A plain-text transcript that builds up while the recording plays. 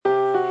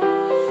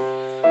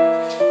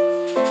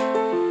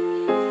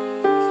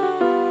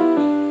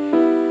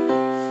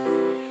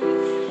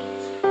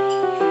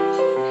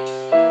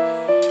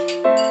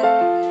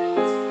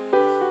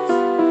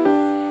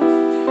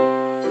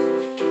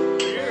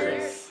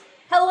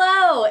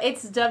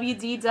it's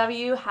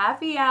WDW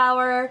Happy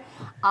Hour.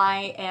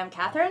 I am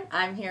Catherine.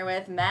 I'm here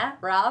with Matt,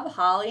 Rob,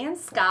 Holly, and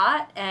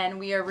Scott, and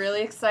we are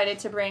really excited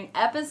to bring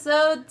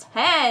episode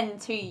 10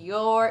 to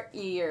your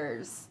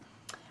ears.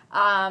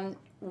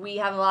 We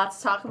have a lot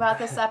to talk about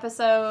this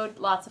episode,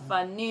 lots of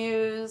fun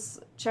news,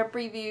 trip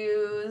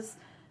reviews.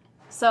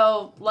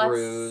 So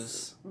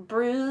let's...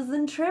 Brews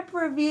and trip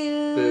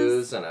reviews.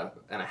 Booze and a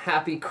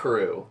happy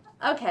crew.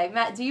 Okay,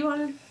 Matt, do you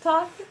want to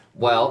talk?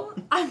 Well,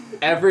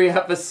 every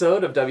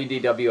episode of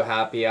WDW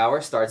Happy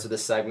Hour starts with a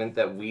segment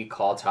that we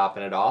call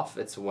Topping It Off.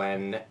 It's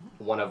when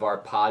one of our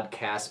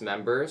podcast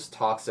members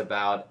talks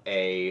about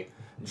a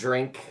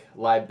drink,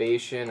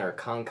 libation, or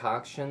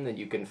concoction that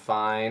you can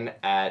find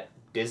at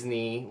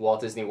Disney,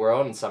 Walt Disney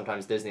World, and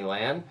sometimes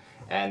Disneyland.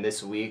 And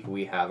this week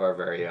we have our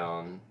very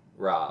own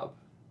Rob,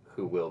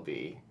 who will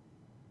be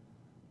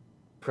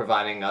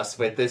providing us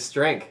with this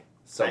drink.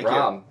 So Thank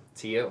Rob, you.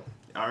 to you.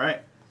 All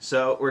right.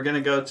 So we're going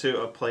to go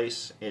to a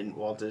place in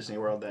Walt Disney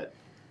World that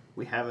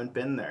we haven't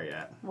been there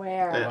yet.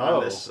 Where?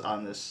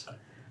 On this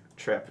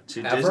trip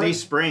to Ever? Disney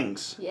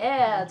Springs.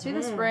 Yeah, to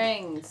the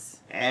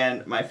Springs.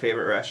 And my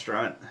favorite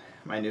restaurant,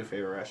 my new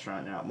favorite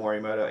restaurant now,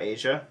 Morimoto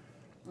Asia.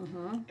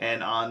 Mm-hmm.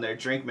 And on their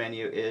drink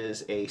menu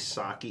is a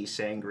sake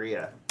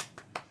sangria.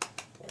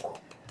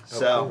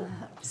 So,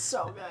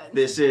 So good.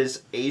 this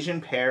is Asian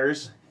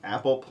pears,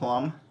 apple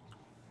plum,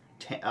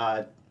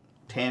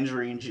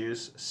 tangerine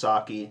juice,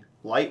 sake,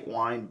 light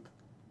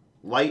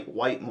white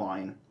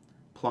wine,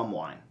 plum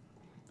wine.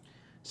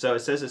 So it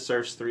says it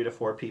serves 3 to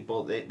 4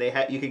 people.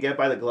 You could get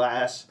by the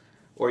glass,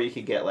 or you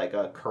could get like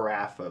a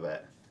carafe of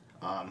it.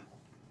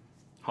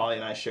 Holly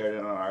and I shared it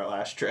on our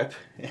last trip.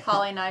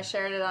 Holly and I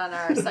shared it on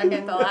our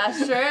second to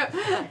last trip.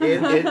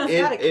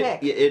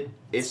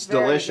 It's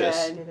very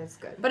delicious. good. It is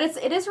good. But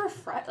it is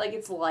like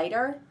it's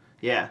lighter.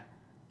 Yeah.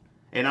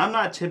 And I'm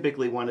not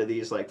typically one of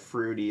these like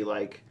fruity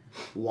like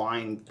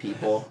wine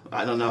people.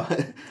 I don't know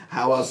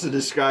how else to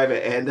describe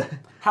it. And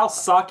How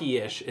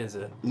sake-ish is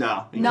it?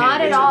 no, you Not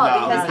can't at taste all, it.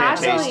 No, because you can't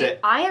taste actually it.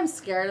 I am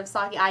scared of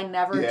sake. I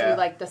never Yeah. do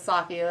like the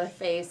sake of the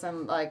face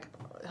and like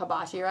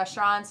hibachi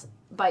restaurants,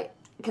 but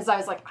because I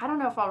was like, I don't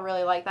know if I'll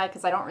really like that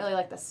because I don't really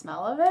like the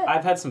smell of it.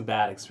 I've had some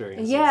bad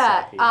experiences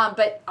Yeah, with sake.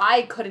 but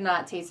I could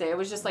not taste it. It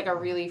was just like a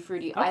really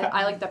fruity. Okay.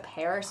 I like the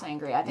pear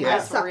sangria. I think Yeah.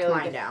 that's Sucked really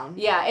mine good. down.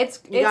 Yeah, it's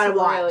gotta really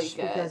watch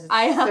good. because it's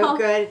I know. so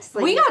good. It's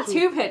like we you got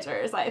keep- 2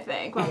 pitchers, I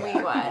think, when we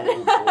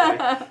went.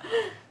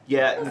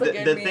 Yeah, That's a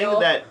good the meal. thing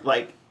that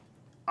like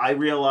I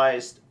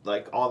realized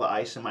like all the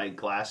ice in my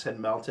glass had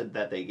melted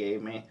that they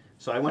gave me.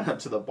 So I went up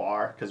to the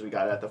bar because we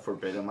got it at the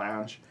Forbidden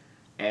Lounge,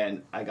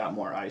 and I got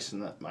more ice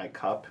in my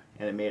cup,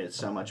 and it made it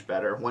so much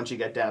better. Once you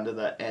get down to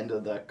the end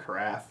of the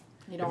carafe,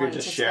 You if don't you're want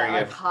just to sharing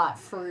like it, hot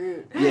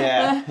fruit.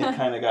 yeah, it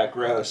kind of got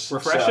gross.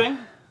 Refreshing?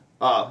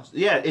 So,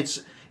 yeah,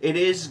 it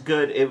is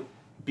good. It'd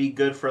be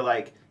good for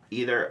like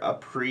either a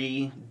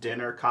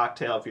pre-dinner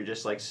cocktail if you're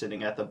just like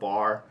sitting at the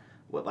bar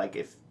with like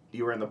if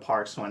you were in the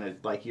parks when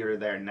it like you're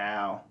there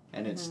now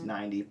and it's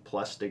 90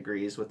 plus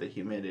degrees with the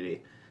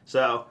humidity.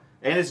 So,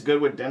 and it's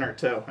good with dinner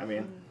too. I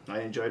mean, I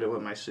enjoyed it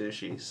with my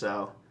sushi.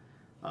 So,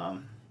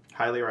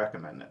 highly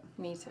recommend it.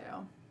 Me too.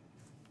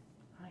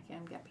 I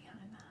can get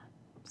behind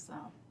that. So,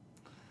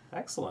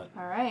 Excellent.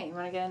 all right, you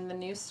want to get into the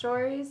news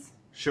stories?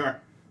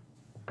 Sure.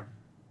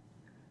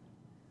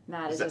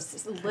 Matt is Is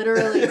that- just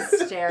literally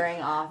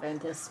staring off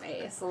into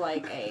space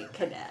like a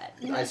cadet.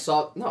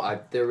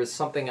 There was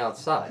something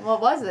outside.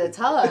 What was it?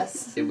 Tell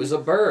us. It was a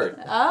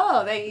bird.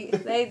 Oh,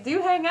 they do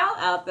hang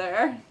out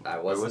there.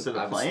 Was it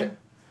a plane?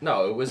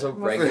 No, it was a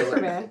regular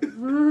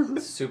Superman.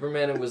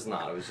 Superman. It was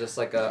not. It was just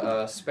like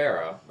a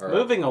sparrow.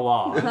 Moving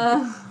along.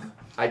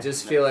 I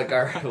just feel like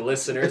our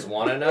listeners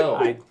want to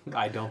know.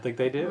 I don't think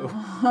they do.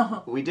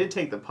 We did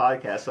take the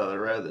podcast on the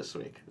road this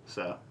week,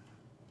 so.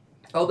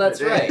 Oh,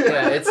 that's right.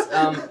 Yeah, it's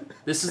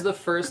this is the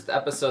first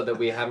episode that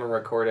we haven't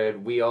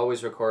recorded. We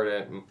always record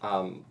at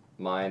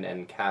mine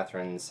and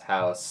Catherine's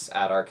house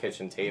at our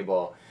kitchen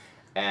table,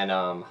 and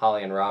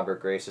Holly and Rob are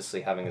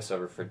graciously having us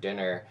over for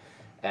dinner.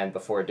 And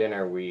before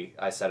dinner,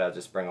 I said I'd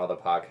just bring all the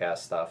podcast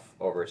stuff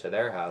over to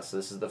their house. So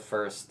this is the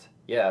first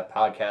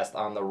podcast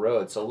on the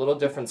road. So a little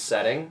different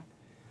setting.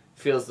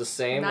 Feels the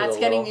same. Matt's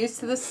getting used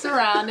to the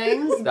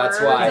surroundings. That's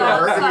birds why. We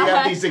outside.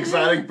 got these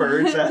exotic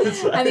birds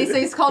outside. And these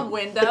things called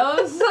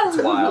windows.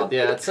 It's wild.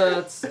 Yeah, it's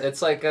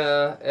like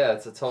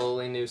it's a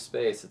totally new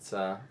space. It's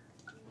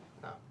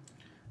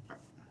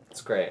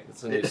great.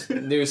 It's a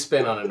new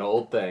spin on an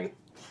old thing.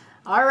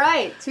 All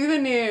right, to the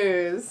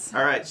news.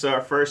 All right, so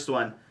our first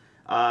one,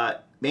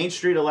 Main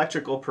Street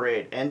Electrical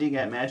Parade ending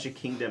at Magic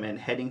Kingdom and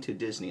heading to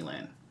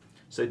Disneyland.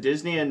 So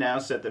Disney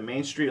announced that the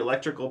Main Street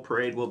Electrical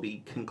Parade will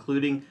be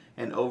concluding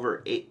an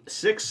over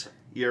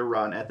 6-year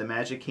run at the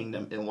Magic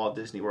Kingdom in Walt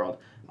Disney World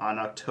on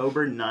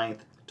October 9th,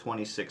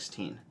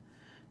 2016.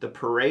 The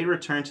parade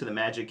returned to the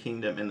Magic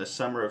Kingdom in the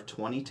summer of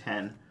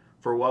 2010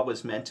 for what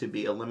was meant to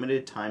be a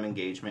limited time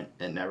engagement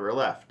and never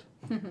left.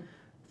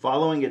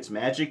 Following its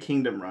Magic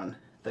Kingdom run,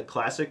 the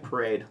Classic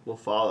Parade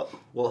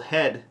will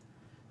head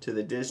to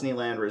the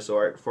Disneyland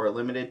Resort for a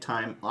limited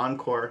time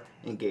encore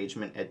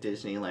engagement at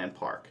Disneyland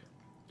Park.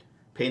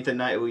 Paint the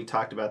Night, we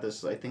talked about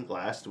this I think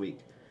last week.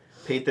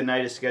 Paint the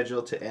Night is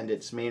scheduled to end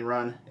its main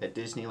run at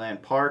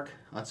Disneyland Park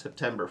on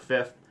September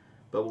 5th,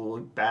 but will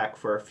be back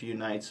for a few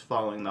nights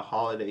following the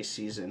holiday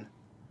season,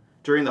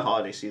 during the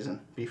holiday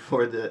season,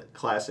 before the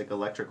classic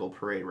Electrical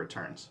Parade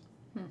returns.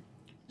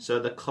 So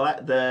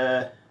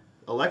the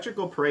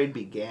Electrical Parade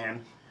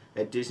began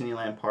at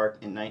Disneyland Park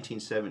in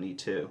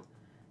 1972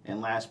 and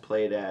last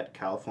played at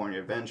California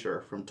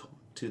Adventure from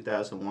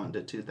 2001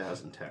 to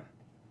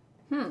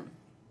 2010.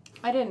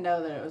 I didn't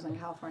know that it was in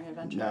California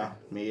Adventure. No,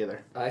 me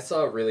either. I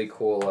saw a really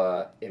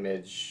cool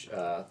image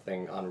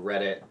thing on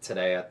Reddit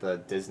today at the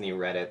Disney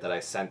Reddit that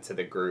I sent to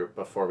the group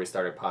before we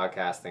started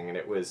podcasting, and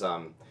it was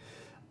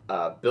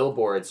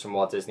billboards from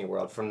Walt Disney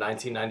World from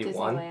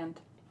 1991. Disneyland.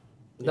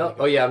 No,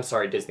 oh yeah, I'm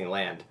sorry,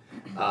 Disneyland.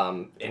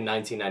 In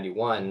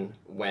 1991,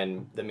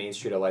 when the Main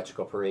Street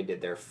Electrical Parade did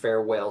their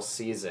farewell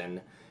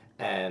season,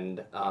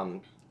 and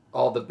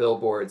all the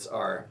billboards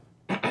are...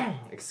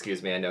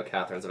 Excuse me, I know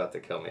Catherine's about to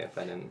kill me if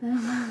I didn't...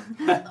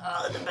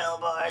 Oh, the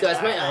billboards.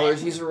 Guys, my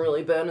allergies are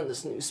really bad in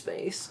this new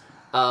space.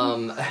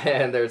 And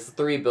there's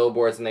 3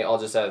 billboards, and they all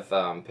just have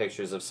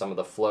pictures of some of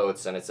the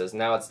floats, and it says,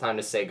 now it's time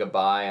to say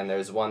goodbye, and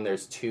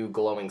there's 2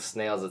 glowing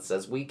snails that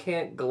says, we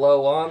can't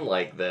glow on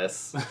like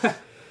this.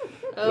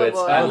 Oh, Which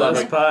boy. I I love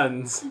love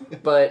puns.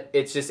 But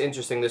it's just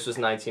interesting, this was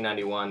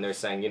 1991, they're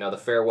saying, the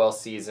farewell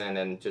season,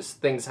 and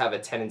just things have a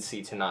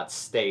tendency to not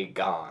stay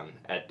gone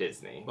at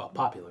Disney. Well,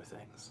 popular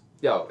things.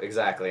 Yo,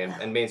 exactly,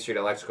 and Main Street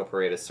Electrical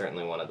Parade is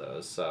certainly one of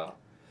those, so...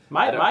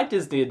 My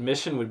Disney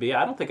admission would be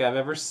I don't think I've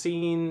ever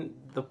seen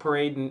the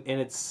parade in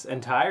its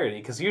entirety,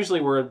 because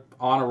usually we're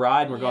on a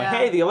ride and we're going, Yeah.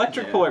 hey, the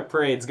electric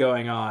parade's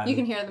going on. You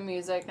can hear the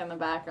music in the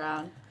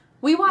background.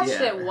 We watched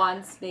Yeah. it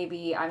once,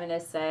 maybe, I'm going to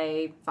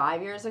say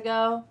 5 years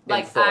ago. In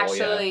Like, full,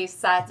 actually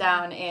sat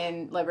down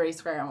in Liberty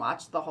Square and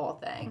watched the whole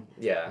thing.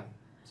 Yeah.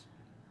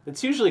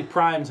 It's usually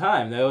prime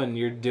time, though, and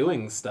you're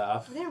doing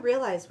stuff. I didn't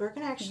realize we're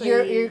going to actually...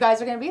 You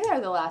guys are going to be there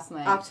the last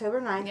night.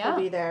 October 9th, Yeah.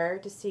 we'll be there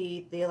to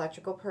see the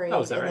Electrical Parade.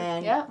 Oh, is that and right?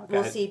 then Yeah.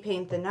 we'll Okay. see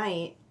Paint the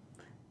Night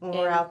when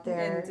we're out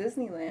there. In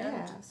Disneyland.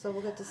 Yeah, so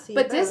we'll get to see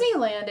But both.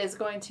 Disneyland is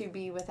going to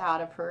be without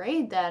a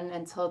parade then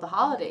until the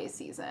holiday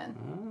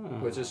season.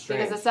 Which is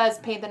strange. Because it says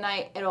Paint the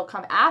Night, it'll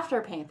come after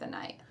Paint the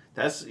Night.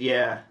 That's,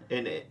 yeah,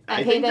 and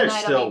I Paint think the they're Night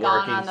will still be gone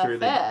working on the through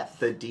 5th.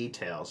 the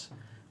details.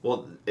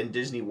 Well, and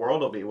Disney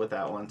World will be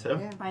without one too.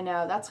 Yeah. I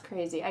know, that's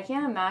crazy. I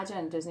can't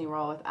imagine Disney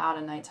World without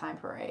a nighttime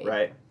parade.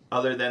 Right.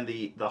 Other than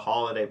the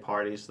holiday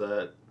parties,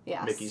 the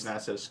Yes. Mickey's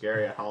Not So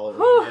Scary at Halloween,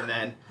 Whew. and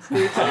then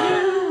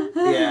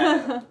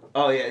yeah,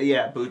 oh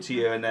yeah, Boo to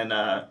You, and then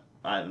I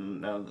don't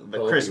know the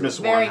Well, Christmas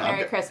Very one.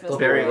 Merry Christmas. There'll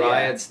Very- be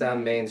riots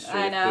down Main Street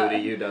I if know. Boo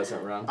to You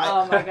doesn't run.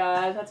 Oh my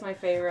god, that's my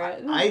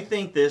favorite. I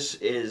think this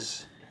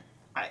is,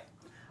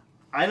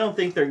 I don't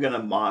think they're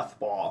gonna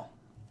mothball,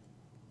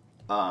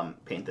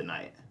 Paint the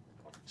Night.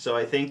 So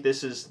I think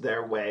this is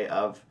their way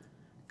of,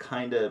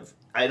 kind of.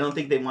 I don't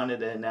think they wanted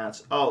to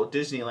announce, oh,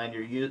 Disneyland,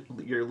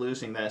 you're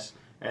losing this,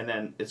 and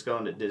then it's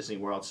going to Disney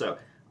World. So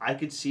I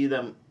could see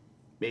them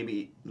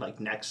maybe like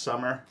next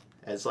summer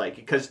as like,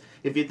 because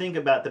if you think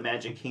about the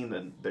Magic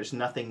Kingdom, there's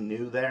nothing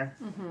new there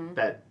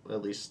that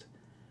at least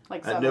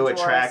Like a Seven new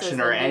Dwarfs attraction is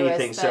or the newest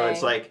anything. So it's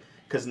thing. like,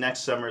 because next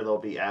summer there'll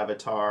be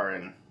Avatar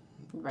and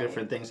Right.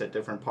 different things at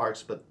different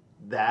parks, but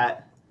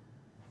that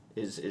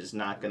is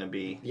not going to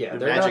be. Yeah, the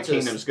they're not Magic just-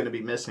 Kingdom's going to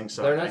be missing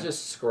something. They're not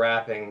just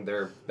scrapping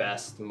their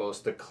best,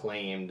 most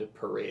acclaimed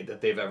parade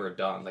that they've ever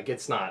done. Like,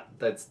 it's not,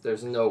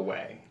 there's no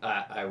way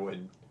I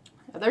would...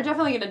 They're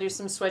definitely going to do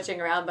some switching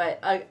around, but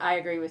I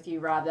agree with you,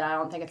 Rob, that I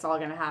don't think it's all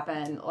going to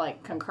happen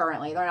like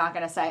concurrently. They're not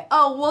going to say,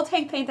 oh, we'll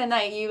take Paint the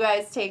Night, you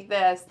guys take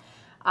this,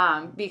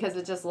 because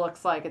it just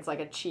looks like it's like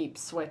a cheap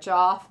switch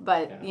off.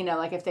 But, Yeah.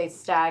 like if they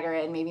stagger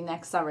it and maybe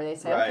next summer they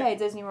say, Right. okay,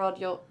 Disney World,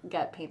 you'll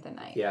get Paint the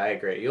Night. Yeah, I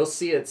agree. You'll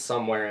see it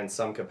somewhere in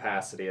some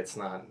capacity. It's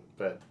not,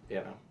 but,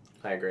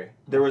 I agree.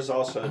 There was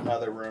also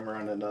another rumor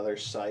on another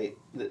site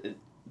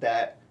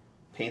that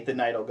Paint the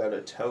Night will go to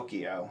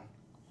Tokyo,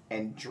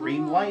 and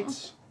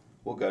Dreamlights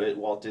will go to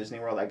Walt Disney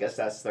World. I guess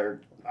that's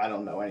their. I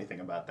don't know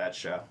anything about that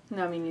show,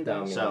 No, me neither.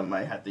 No, me so I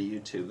might have to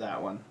YouTube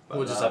that one. But,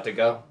 We'll just have to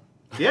go.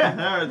 Yeah,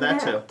 no, that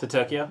too. To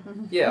Tokyo?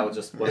 Yeah, we'll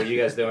just, what are you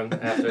guys doing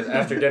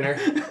after dinner?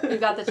 We've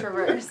got the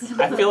Traverse.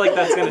 I feel like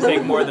that's going to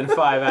take more than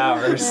 5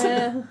 hours.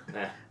 Eh.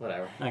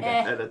 Whatever. Okay.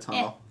 At a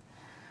tunnel.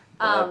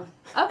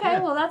 Okay,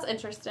 well that's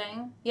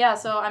interesting. Yeah,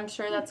 so I'm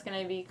sure that's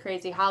going to be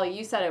crazy. Holly,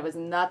 you said it was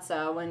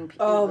nutso when,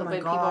 Oh my when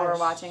people were gosh.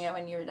 watching it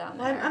when you were down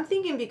there. I'm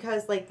thinking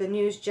because, like, the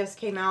news just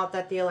came out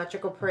that the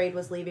Electrical Parade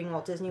was leaving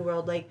Walt Disney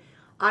World. Like,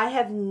 I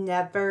have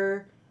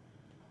never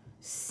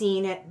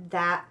seen it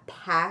that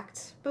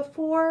packed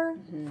before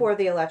for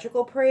the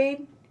Electrical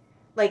Parade.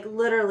 Like,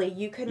 literally,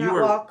 you could You not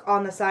were- walk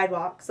on the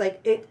sidewalks. Like,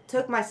 it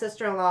took my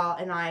sister-in-law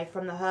and I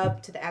from the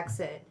hub to the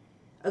exit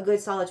a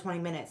good solid 20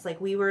 minutes. Like,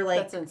 we were,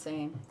 like... That's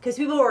insane. Because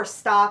people were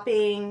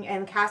stopping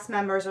and cast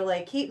members are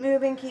like, keep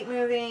moving,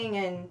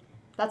 and...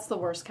 That's the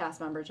worst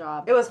cast member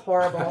job. It was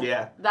horrible.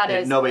 Yeah. That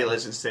is- Nobody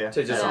listens to.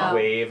 To just No.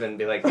 wave and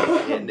be like,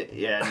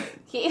 Yeah.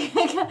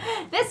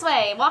 This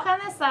way, walk on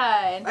this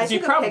side. I You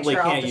took a probably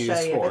picture, I'll can't have to use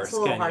show you. force, It's a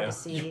little can hard you? to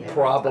see.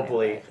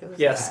 probably. It was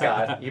Yes,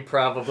 bad. Scott, you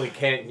probably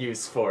can't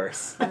use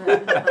force.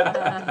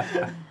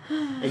 And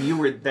you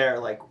were there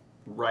like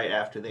right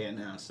after they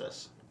announced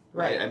this.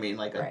 Right. Right. I mean,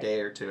 like a Right.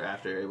 day or two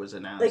after it was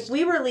announced. Like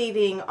we were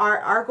leaving.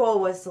 Our goal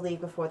was to leave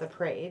before the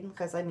parade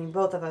because I mean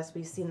both of us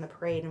we've seen the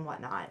parade and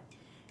whatnot,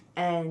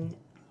 and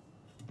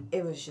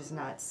it was just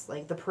nuts.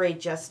 Like the parade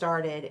just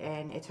started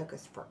and it took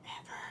us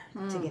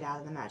forever to get out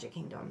of the Magic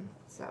Kingdom.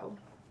 So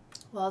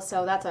Well,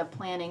 so that's a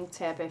planning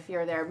tip if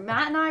you're there.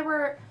 Matt and I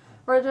were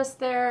just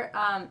there.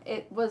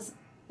 It was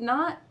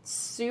not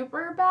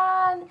super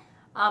bad,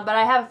 but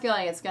I have a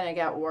feeling it's going to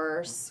get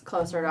worse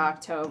closer to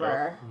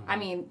October. I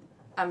mean,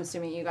 I'm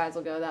assuming you guys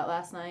will go that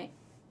last night.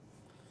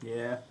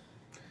 Yeah.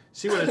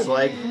 See what it's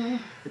like.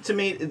 To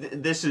me,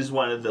 this is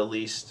one of the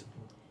least,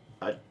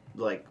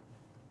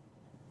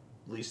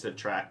 least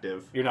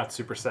attractive. You're not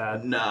super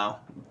sad. No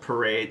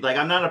parade. Like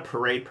I'm not a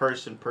parade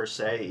person per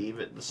se.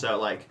 Even so,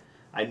 like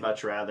I'd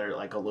much rather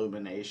like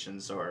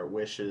Illuminations or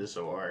Wishes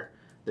or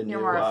the You're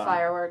new. more a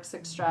fireworks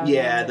extravaganza.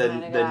 Yeah, the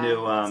kinda the guy.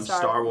 new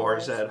Star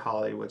Wars at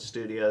Hollywood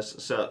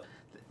Studios. So.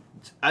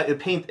 It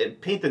paint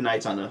the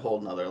nights on a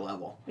whole nother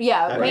level.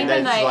 Yeah, I Paint mean, the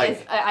that's Night like-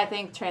 is, I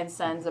think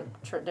transcends a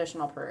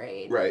traditional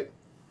parade. Right.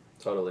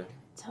 Totally.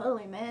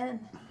 Totally,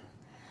 man.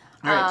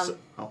 All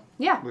right.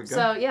 Yeah. We're good?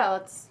 So yeah,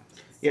 let's.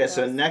 Yeah,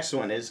 so next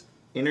one is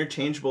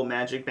interchangeable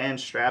Magic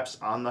Band straps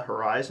on the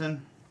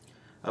horizon.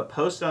 A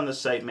post on the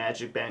site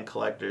Magic Band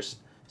Collectors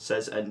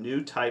says a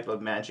new type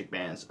of Magic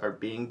Bands are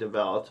being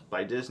developed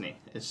by Disney.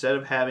 Instead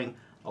of having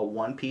a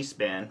one-piece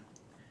band,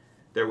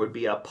 there would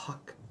be a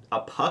puck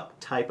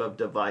type of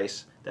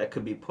device that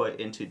could be put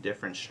into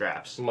different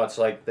straps. Much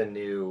like the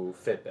new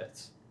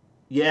Fitbits.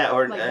 Yeah,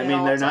 or Like I the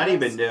mean, they're not Altas?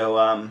 even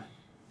new.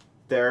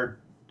 They're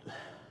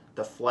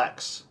the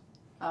Flex.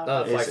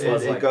 No, the Flex It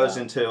was like goes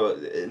that. into,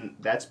 and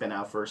that's been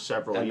out for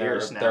several And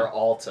years they're now.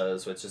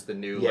 Altas, which is the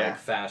new Yeah. like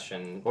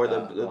fashion. Or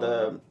one.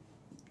 the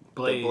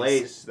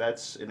Blaze,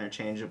 that's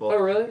interchangeable. Oh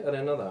really? I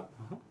didn't know that.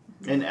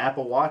 And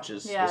Apple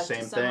Watches, Yeah, the same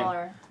thing.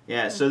 similar.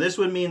 Yeah, so this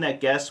would mean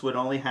that guests would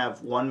only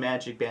have one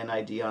Magic Band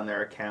ID on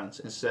their accounts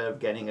instead of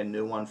getting a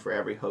new one for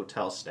every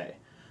hotel stay.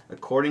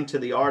 According to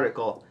the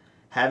article,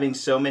 having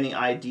so many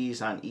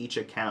IDs on each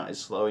account is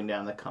slowing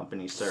down the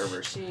company's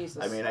servers.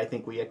 Jesus. I mean, I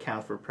think we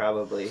account for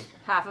probably...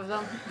 Half of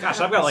them. Gosh,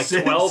 I've got like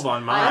Six. 12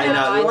 on I mine. know,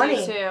 know. I do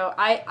 20. too.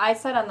 I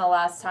said on the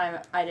last time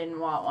I didn't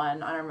want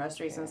one. On our most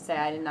recent stay,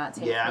 I did not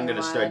take. Yeah, I'm new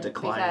gonna start one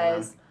declining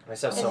because I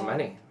just have so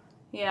many.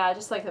 yeah, I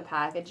just like the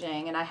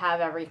packaging, and I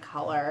have every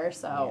color.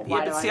 So why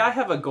Yeah, do but see, I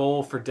have a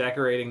goal for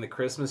decorating the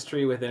Christmas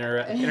tree with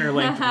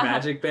interlinked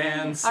magic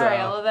bands. So. All right,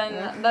 well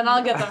then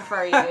I'll get them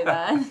for you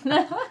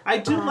then. I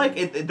do like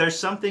it. There's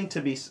something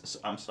to be...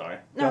 I'm sorry.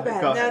 no, go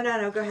ahead. Go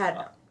No, go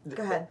ahead.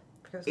 Go ahead.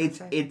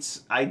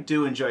 It's I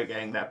do enjoy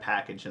getting that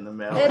package in the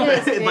mail. It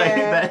is, like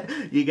yeah.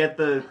 that, you get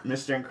the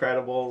Mr.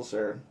 Incredibles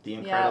or the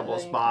Incredibles, Yeah,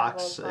 the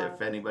box Incredibles box.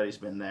 if anybody's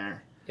been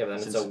there. Yeah, but then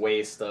it's Since- a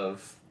waste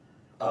of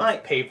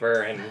Right.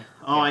 paper and.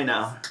 Oh, I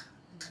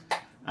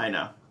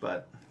know,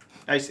 but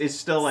it's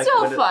still like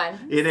Still what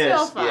fun. It is,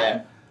 Still fun.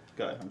 yeah.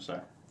 Go ahead. I'm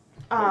sorry.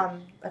 I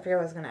forget what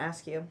I was going to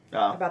ask you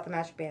Oh. about the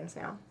Magic Bands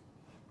now.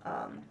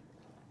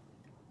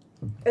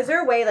 Is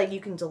there a way like you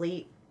can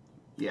delete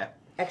Yeah.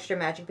 extra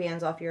Magic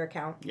Bands off your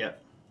account?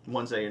 Yep.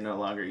 Ones that you're no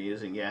longer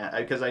using. Yeah,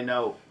 because I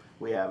know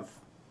we have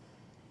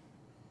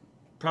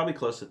probably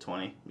close to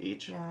 20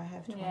 each. Yeah, I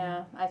have 20.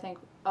 Yeah,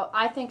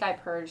 I think I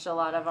purged a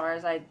lot of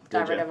ours. I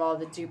got Did rid ya? of all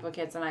the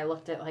duplicates, and I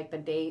looked at like the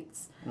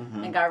dates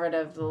Mhm. and got rid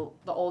of the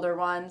older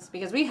ones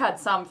because we had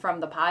some from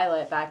the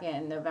pilot back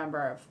in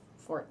November of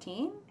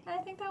 14. I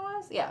think that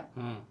was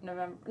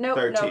November. No,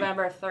 13.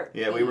 November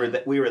 13. Yeah, we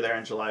were there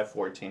in July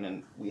 14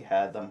 and we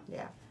had them.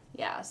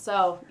 Yeah.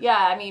 So yeah,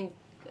 I mean,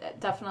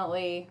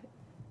 definitely,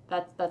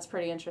 that's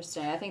pretty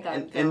interesting. I think that.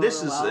 would go And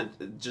this over is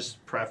well.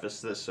 just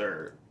preface this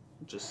or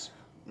just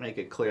make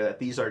it clear that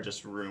these are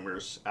just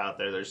rumors out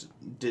there.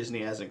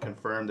 Disney hasn't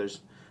confirmed.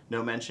 There's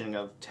no mentioning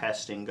of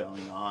testing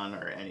going on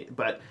or any.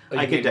 But Oh,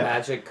 I you could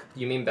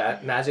mean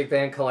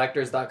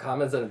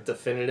magicbandcollectors.com is a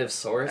definitive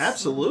source?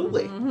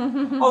 absolutely.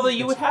 Although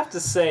you would have to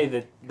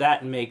say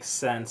that makes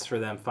sense for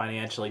them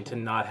financially to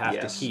not have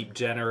Yes. to keep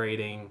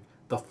generating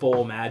the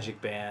full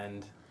magic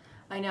band.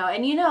 I know,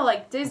 and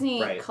like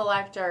Disney Right.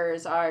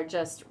 collectors are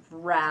just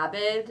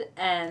rabid,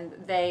 and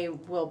they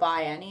will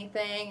buy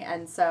anything,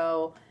 and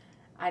so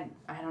I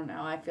don't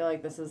know. I feel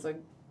like this is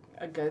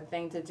a good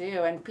thing to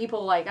do, and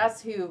people like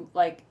us who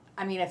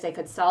if they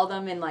could sell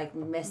them in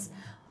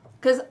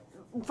because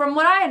from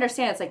what I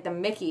understand, it's like the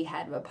Mickey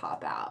head would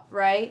pop out,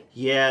 right?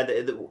 Yeah,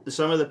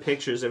 some of the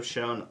pictures have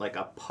shown like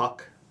a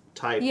puck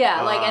type.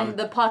 Yeah, and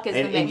the puck is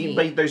the Mickey.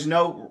 But there's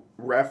no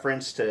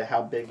reference to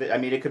how big. I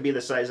mean, it could be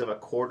the size of a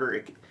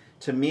quarter.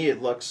 To me,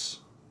 it looks.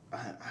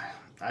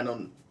 I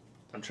don't.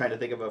 I'm trying to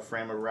think of a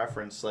frame of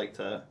reference, like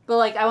to. But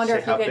like, I wonder Say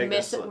if you how could big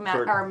mix this-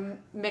 for- or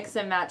mix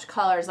and match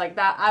colors like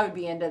that. I would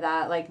be into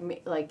that.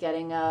 Like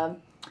getting a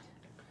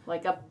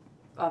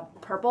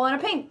purple and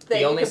a pink that The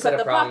you only could set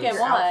put of the puck in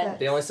problems- one.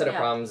 The only set of Yeah.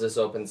 problems this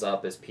opens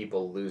up is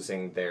people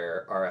losing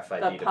their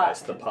RFID The device,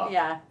 puck. the puck,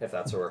 Yeah. if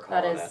that's what we're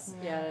That calling is, it.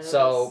 yeah. it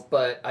So,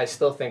 but I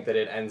still think that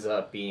it ends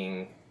up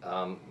being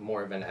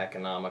more of an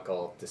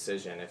economical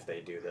decision if they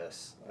do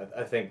this.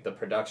 I think the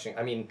production,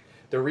 I mean,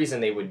 the reason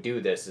they would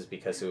do this is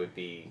because it would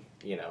be,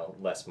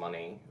 less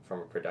money from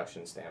a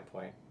production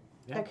standpoint.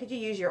 Yeah. And could you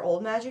use your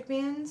old Magic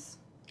Bands?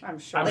 I'm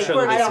sure. I'm Like, sure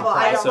for there'll be some example,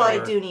 I don't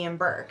like crossover. Dooney and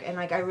Burke, and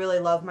like I really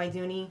love my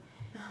Dooney,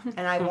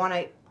 and I want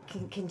to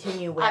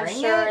continue wearing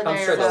I'm sure it. I'm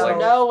there's sure they'll like-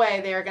 no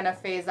way they're gonna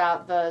phase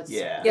out the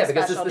Yeah. Yeah,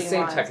 because it's the specialty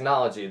same ones.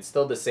 technology. It's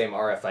still the same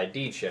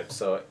RFID chip.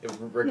 So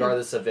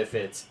regardless of if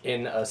it's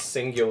in a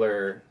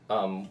singular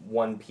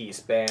one-piece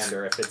band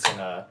or if it's in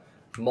a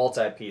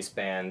multi-piece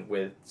band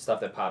with stuff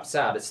that pops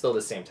out, it's still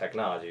the same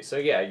technology. So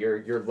yeah,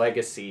 your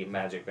legacy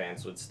Magic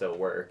Bands would still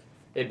work.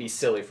 It'd be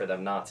silly for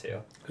them not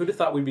to. Who'd have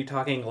thought we'd be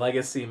talking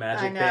legacy I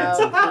Magic know. Bands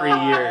in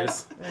 3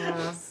 years?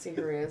 Yeah,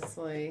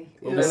 seriously.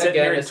 We'll Then be sitting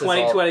again, here in this is all-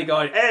 2020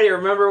 going, hey,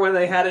 remember when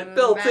they had it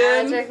built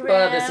in? Magic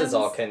But this is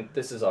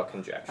Bands. all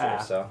conjecture. Ah.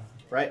 So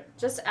Right.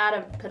 Just add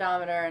a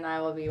pedometer and I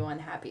will be one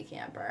happy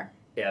camper.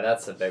 yeah,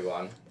 that's a big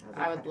one.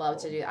 I would love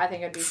to do. I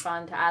think it'd be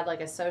fun to add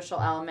like a social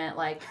element,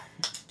 like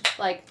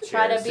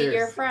try to Cheers. beat your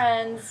Cheers.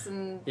 friends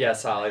and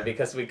Yes, Holly,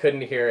 because we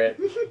couldn't hear it.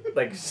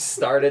 Like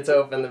started to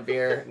open the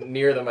beer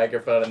near the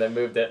microphone and then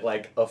moved it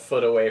like a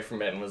foot away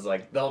from it and was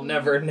like, they'll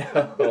never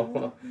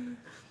know.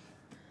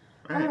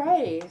 Right.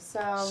 alrighty.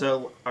 So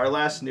So our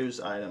last news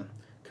item: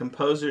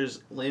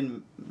 composers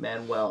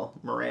Lin-Manuel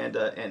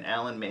Miranda and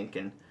Alan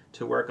Menken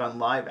to work on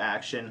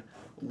live-action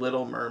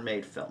Little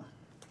Mermaid film.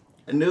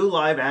 A new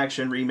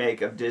live-action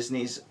remake of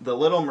Disney's The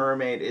Little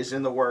Mermaid is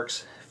in the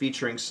works,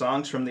 featuring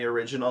songs from the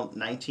original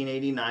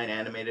 1989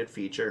 animated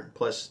feature,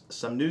 plus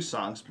some new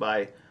songs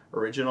by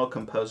original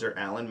composer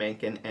Alan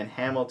Menken and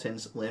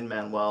Hamilton's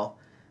Lin-Manuel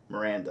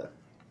Miranda.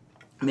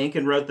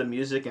 Menken wrote the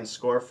music and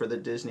score for the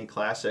Disney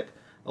classic,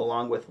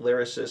 along with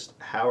lyricist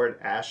Howard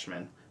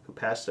Ashman, who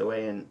passed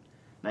away in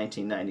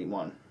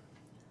 1991.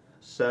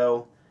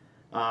 So,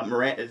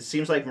 Miranda, it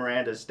seems like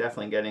Miranda's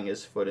definitely getting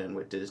his foot in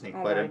with Disney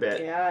oh quite my a bit.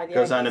 God, yeah,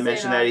 Goes on to he's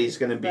mention in, that he's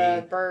going to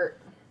the be, Bert.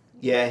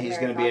 yeah, he's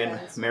Mary going to be in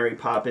Poppins. Mary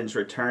Poppins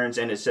Returns,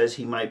 and it says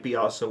he might be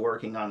also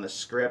working on the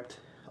script,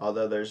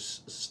 although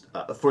there's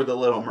for the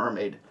Little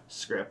Mermaid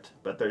script,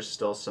 but there's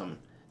still some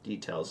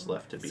details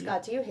left to be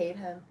Scott, do you hate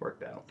him?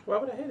 worked out. Why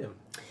would I hate him?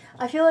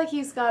 I feel like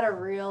he's got a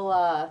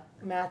real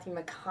Matthew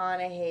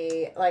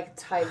McConaughey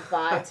type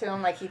vibe to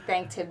him. Like he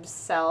thanked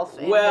himself.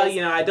 in Well,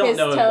 his, I don't his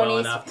know him well Tony's-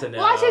 enough to know.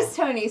 Watch his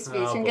Tony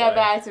speech Oh, and boy. get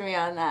back to me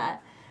on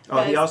that.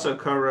 Oh, he 'Cause- also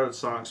co-wrote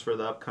songs for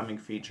the upcoming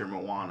feature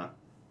Moana.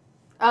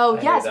 Oh I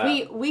knew yes,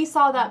 that. we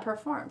saw that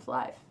performed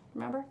live.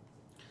 Remember,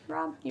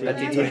 Rob? You were At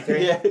there?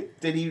 D23? Yeah,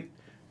 did he?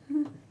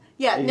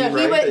 Yeah, Did no, he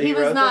write that he he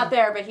was wrote not them?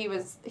 there,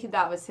 but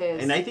that was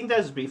his. And I think that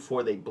was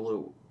before they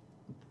blew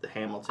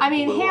Hamilton. I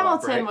mean, blew up,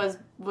 Hamilton right?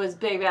 was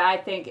big, but I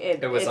think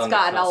It was it's on the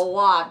gotten a cusp.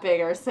 lot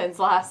bigger since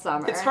last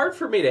summer. It's hard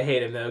for me to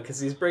hate him, though, because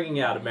he's bringing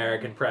out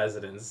American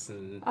presidents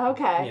and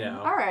Okay. You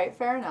know. All right.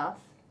 Fair enough.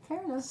 Fair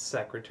enough.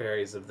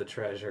 secretaries of the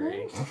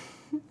Treasury.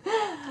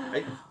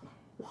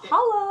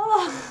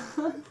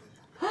 Hello.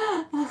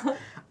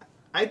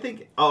 I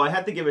think. Oh, I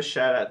have to give a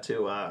shout out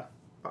to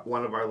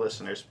one of our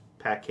listeners,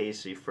 Pat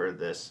Casey, for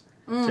this.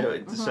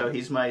 So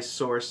he's my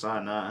source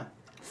on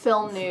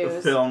Film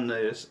news. film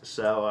news.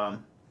 So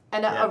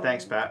And yeah,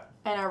 thanks, Pat.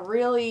 And a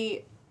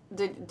really.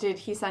 Did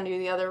he send you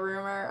the other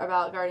rumor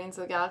about Guardians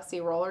of the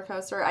Galaxy roller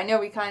coaster? I know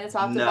we kind of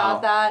talked No.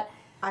 about that.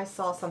 I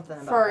saw something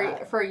about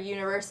that. For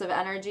Universe of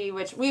Energy,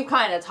 which we've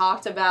kind of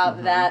talked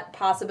about that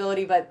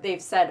possibility, but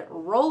they've said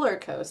roller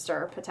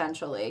coaster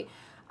potentially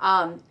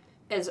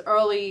is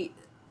early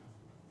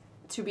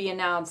to be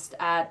announced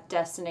at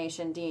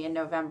Destination D in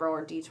November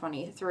or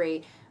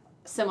D23,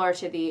 similar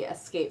to the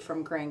Escape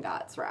from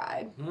Gringotts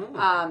ride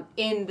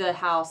in the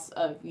House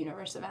of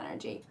Universe of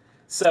Energy.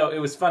 So it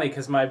was funny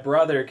because my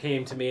brother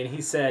came to me and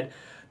he said,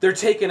 they're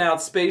taking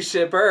out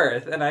Spaceship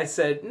Earth. And I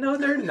said, no,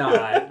 they're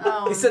not.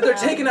 Oh, He said, they're no.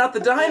 taking out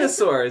the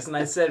dinosaurs. And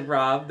I said,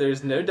 Rob,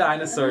 there's no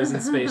dinosaurs in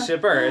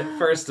Spaceship Earth,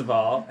 first of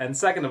all. And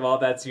second of all,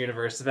 that's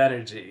Universe of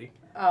Energy.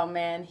 Oh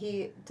man,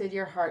 did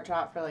your heart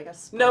drop for like a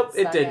split Nope,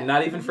 it second? didn't.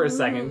 Not even for a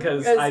second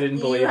because I didn't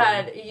believe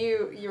him.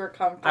 You were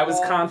comfortable. I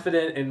was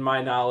confident in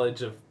my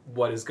knowledge of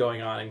what is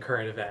going on in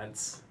current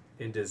events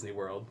in Disney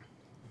World.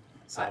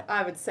 So.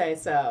 I would say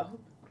so.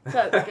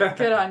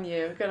 Good on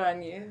you. Good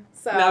on you.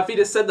 So Now, if he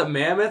just said the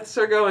mammoths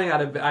are going,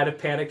 I'd have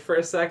panicked for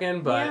a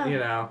second, but, Yeah. you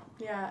know.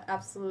 yeah,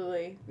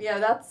 absolutely. Yeah,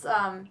 that's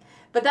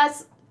but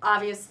that's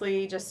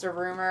obviously just a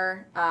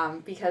rumor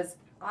because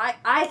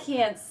I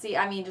can't see.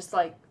 I mean, just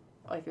like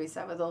we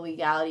said with the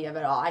legality of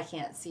it all, I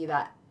can't see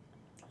that.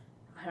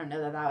 I don't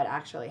know that would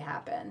actually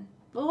happen.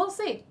 But we'll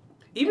see.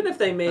 even if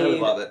they I would made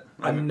love it.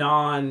 a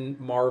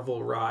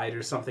non-Marvel ride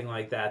or something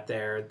like that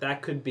there,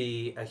 that could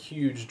be a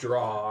huge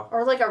draw.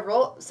 Or like a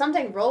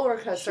roller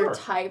coaster Sure.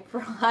 type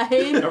ride.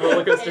 A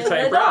roller coaster in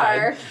type the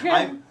ride.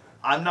 dark.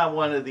 I'm not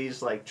one of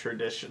these like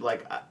tradition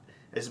like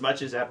as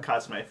much as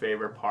Epcot's my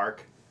favorite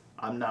park,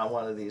 I'm not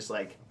one of these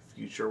like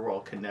future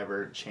world can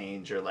never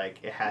change or like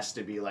it has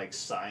to be like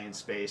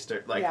science based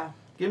or like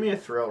give me a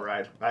thrill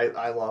ride.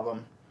 I love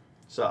them,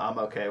 so I'm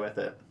okay with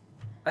it.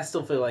 I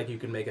still feel like you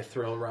can make a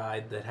thrill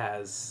ride that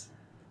has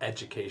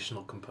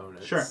educational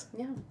components. Sure.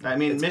 Yeah. I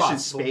mean, It's Mission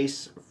possible.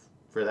 Space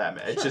for that.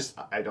 It's Sure. just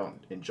I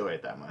don't enjoy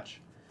it that much.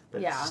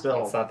 But Yeah.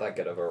 still, It's not that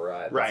good of a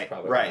ride. That's right,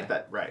 probably right, why.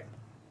 that right.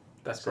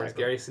 Best part is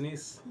Exactly. Gary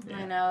Sinise.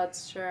 I know,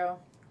 it's true.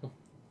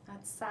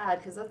 That's sad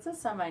because that's a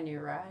semi-new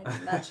ride.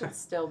 And that should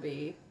still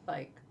be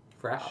like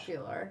Fresh.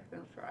 popular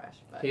and fresh.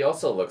 But He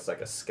also looks like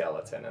a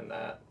skeleton in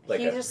that.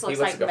 he just looks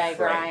like a Meg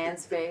Frank.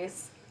 Ryan's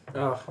face,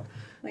 Oh,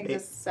 like It-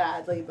 just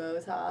sadly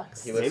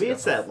Botox. He looks Maybe like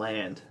it's a- that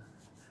land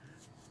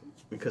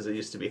because it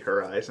used to be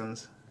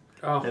Horizons,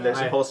 oh, and there's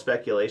I- a whole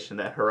speculation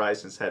that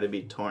Horizons had to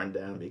be torn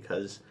down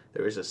because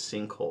there was a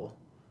sinkhole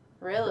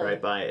Really?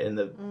 right by it, and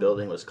the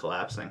building was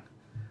collapsing.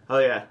 Oh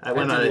yeah, I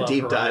went do on a love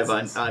deep dive on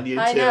Horizons. YouTube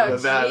I know,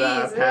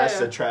 about jeez, past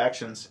ew.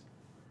 attractions.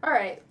 All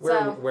right.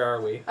 where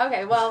are we?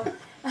 Okay. Well,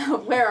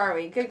 where are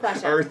we? Good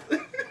question. Earth.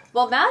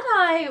 Well, Matt and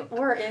I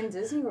were in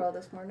Disney World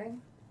this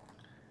morning.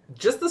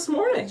 Just this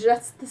morning.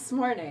 Just this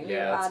morning.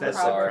 Yeah, it's That's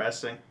bizarre.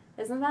 depressing.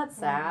 Isn't that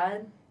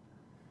sad?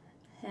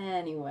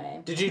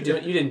 Anyway. Did you do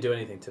it? You didn't do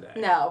anything today.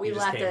 No, we You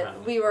just left came it.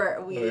 home. We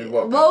We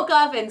woke woke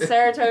up in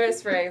Saratoga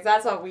Springs.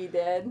 That's what we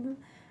did.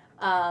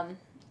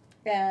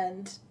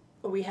 And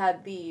we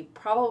had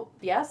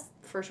yes,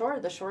 for sure,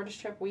 the shortest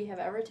trip we have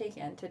ever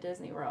taken to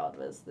Disney World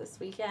was this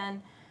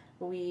weekend.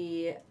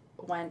 We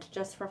went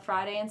just for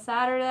Friday and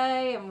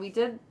Saturday, and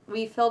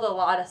we filled a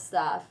lot of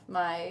stuff.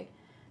 My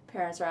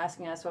parents were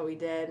asking us what we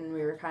did, and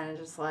we were kind of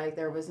just like,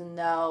 there was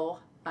no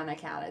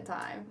unaccounted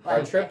time. Our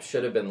Like, trip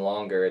should have been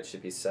longer, it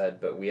should be said,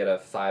 but we had a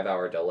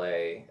 5-hour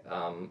delay,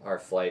 our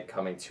flight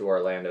coming to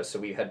Orlando. So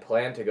we had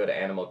planned to go to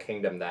Animal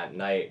Kingdom that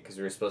night because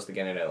we were supposed to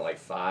get in at like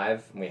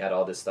 5. And we had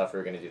all this stuff. We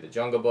were going to do the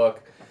Jungle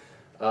Book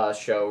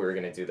show. We were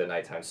going to do the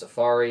nighttime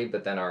safari,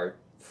 but then our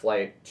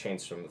flight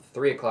changed from a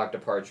 3 o'clock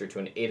departure to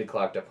an 8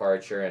 o'clock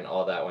departure, and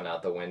all that went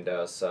out the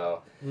window.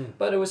 So,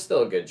 but it was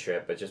still a good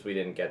trip. But just we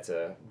didn't get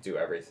to do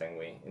everything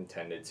we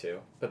intended to.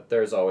 But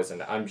there's always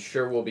I'm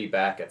sure we'll be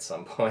back at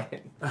some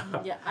point.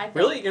 yeah, I think,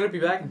 Really? You're going to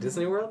be back in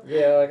Disney World?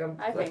 Yeah, like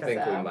I think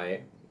we so.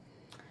 might.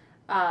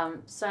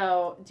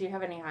 So, do you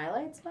have any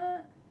highlights,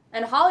 Matt?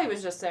 And Holly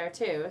was just there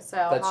too, so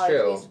That's Holly,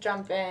 true. please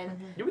jump in.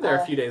 You were there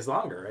a few days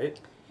longer, right?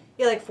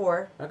 Yeah, like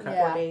 4 Okay.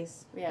 Yeah. 4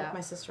 days. Yeah. With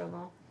my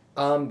sister-in-law.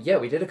 Yeah,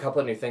 we did a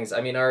couple of new things.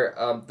 I mean,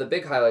 our the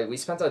big highlight, we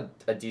spent a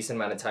decent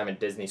amount of time at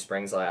Disney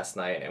Springs last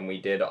night, and we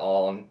did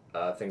all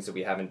things that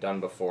we haven't done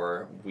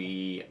before.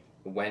 We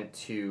went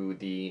to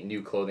the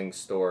new clothing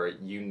store,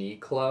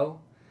 Uniqlo,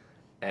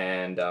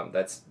 and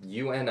that's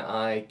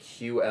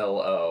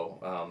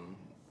UNIQLO.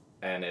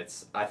 And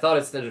I thought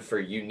it stood for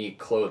unique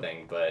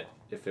clothing, but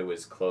if it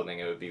was clothing,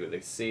 it would be with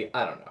a C.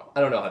 I don't know.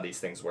 I don't know how these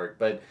things work,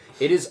 but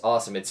it is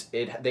awesome.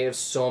 They have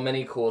so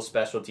many cool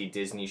specialty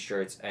Disney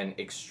shirts and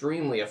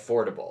extremely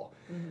affordable,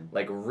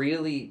 like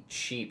really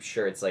cheap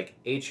shirts, like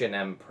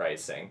H&M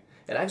pricing.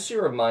 It actually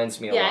reminds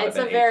me a lot Yeah, of it's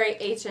a very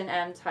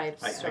H&M type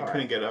I store.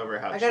 couldn't get over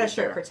how I got a cheap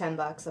shirt they for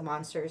 $10, a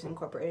Monsters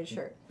Incorporated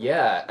shirt.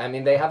 Yeah, I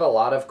mean they have a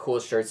lot of cool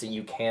shirts that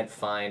you can't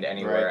find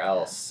anywhere Right.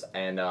 else,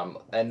 and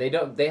they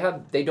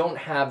don't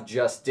have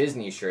just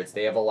Disney shirts.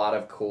 They have a lot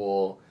of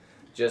cool,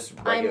 just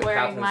regular. I'm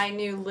wearing Catherine's- my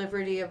new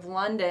Liberty of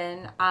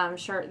London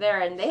shirt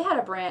there, and they had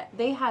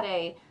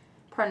a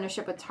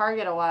partnership with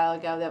Target a while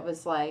ago that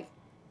was like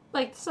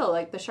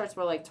the shirts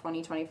were like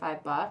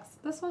 $20-$25.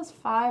 This was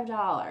 $5.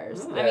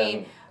 I Yeah.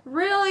 mean,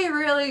 really,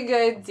 really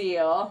good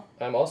deal.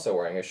 I'm also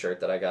wearing a shirt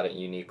that I got at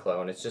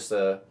Uniqlo, and it's just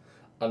a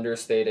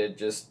understated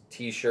just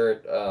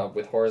T-shirt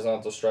with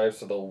horizontal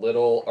stripes with a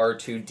little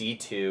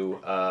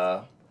R2D2.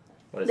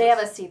 What is They this?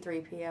 have a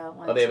C3PO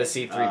one. Oh, they have a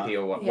too.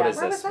 C3PO one. yeah. What is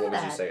Where this? was What would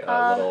that you at? say?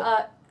 A little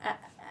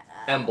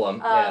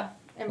emblem. Yeah.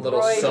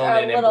 Little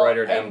sewn-in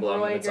embroidered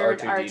emblem, it's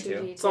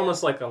R2D2. It's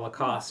almost like a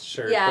Lacoste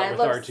shirt, Yeah, but it with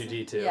looks-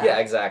 R2D2. yeah. Yeah,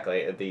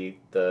 exactly.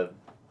 The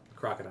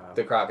Crocodile.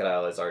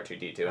 crocodile is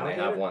R2D2, and they have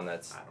Alligator? one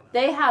that's. I don't know.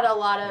 They had a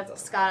lot of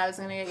Scott. I was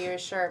gonna get you a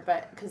shirt,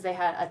 but because they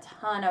had a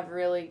ton of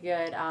really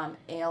good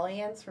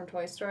aliens from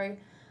Toy Story.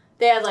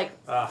 They had like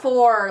Ah.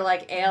 4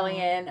 like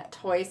alien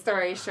Toy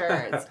Story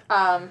shirts.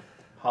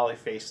 Holly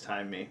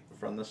FaceTimed me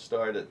from the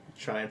store to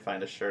try and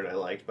find a shirt I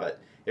liked, but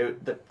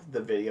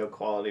the video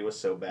quality was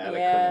so bad I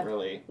Yeah. couldn't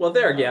really. Well,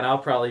 there again, I'll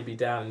probably be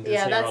down in Disney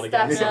Yeah, that's World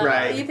again. definitely.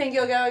 Right. You think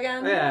you'll go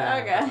again? Yeah.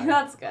 Okay,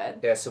 that's good.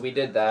 Yeah, so we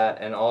did that,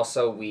 and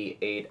also we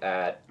ate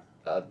at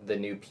the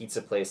new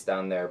pizza place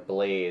down there,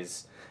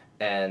 Blaze.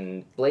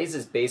 And Blaze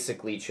is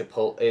basically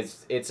Chipotle.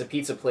 It's a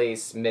pizza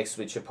place mixed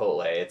with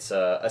Chipotle. It's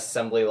a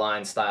assembly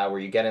line style where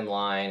you get in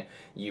line,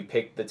 you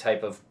pick the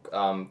type of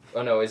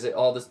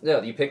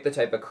you pick the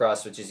type of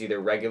crust, which is either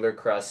regular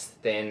crust,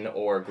 thin,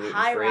 or gluten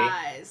High free.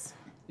 rise.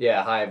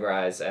 Yeah,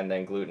 high-rise and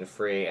then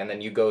gluten-free. And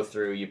then you go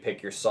through, you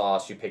pick your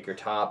sauce, you pick your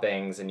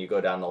toppings, and you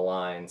go down the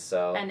line.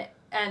 So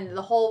And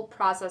the whole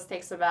process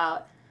takes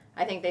about,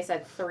 I think they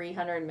said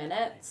 300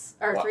 minutes.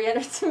 Or Wow.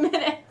 300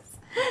 minutes.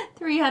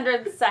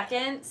 300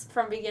 seconds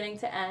from beginning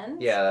to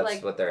end. Yeah,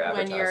 that's what they're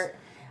when advertising. you're,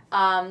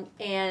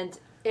 and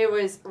it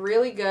was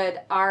really good.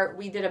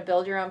 We did a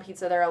build-your-own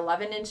pizza. They're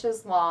 11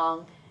 inches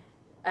long.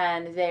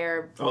 And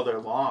they're... Oh, they're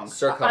long.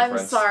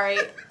 Circumference. I'm sorry.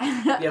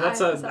 Yeah,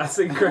 that's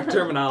incorrect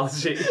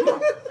terminology.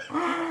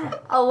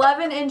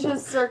 11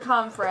 inches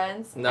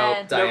circumference. No,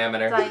 and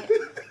diameter.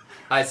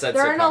 I said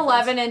They're an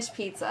circumference. 11-inch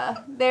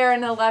pizza. They're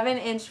an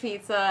 11-inch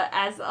pizza,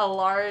 as a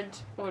large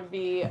would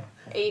be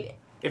 8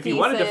 If you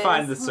wanted to pieces.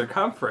 find the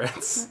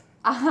circumference,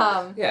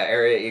 Yeah,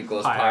 area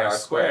equals pi r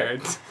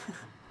squared. That's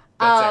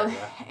area. 2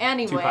 pi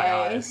Anyway,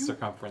 r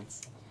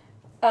circumference.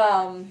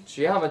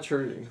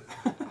 Geometry.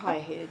 I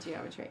hated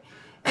geometry.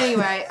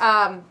 Anyway,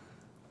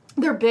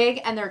 they're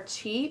big and they're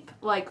cheap.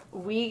 Like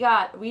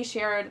we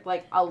shared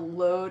like a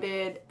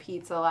loaded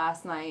pizza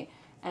last night,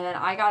 and then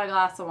I got a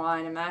glass of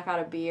wine and Matt got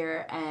a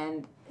beer,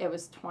 and it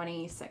was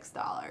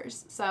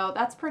 $26. So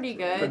that's pretty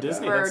good For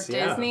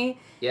Disney,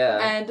 Yeah.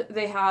 And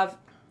they have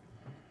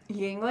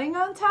Yingling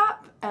on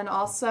tap, and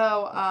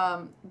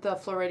also the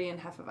Floridian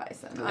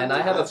Hefeweizen. And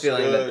I have a That's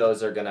feeling that good.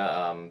 those are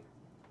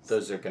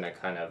gonna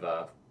kind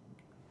of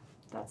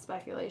That's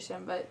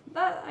speculation, but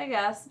that, I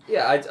guess.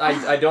 yeah,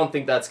 I don't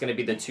think that's gonna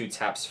be the two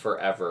taps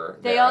forever.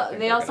 They there. I think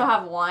they they're also gonna-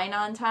 have wine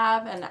on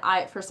tap,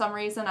 and for some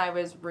reason I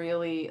was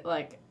really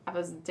I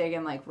was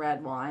digging like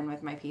red wine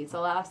with my pizza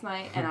last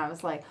night, and I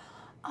was like,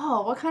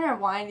 oh, what kind of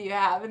wine do you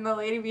have? And the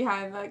lady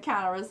behind the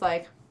counter was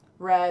like,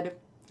 red,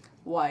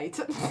 white.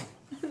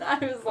 And I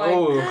was like,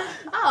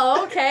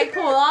 oh, okay,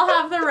 cool, I'll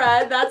have the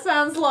red. That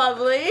sounds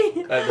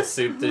lovely. the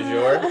soup du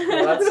jour.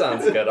 Well, that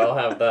sounds good. I'll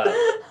have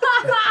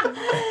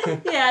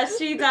that. Yeah,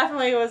 she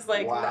definitely was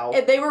like, Wow.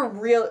 They were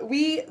real.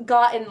 We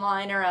got in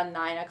line around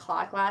 9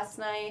 o'clock last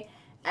night,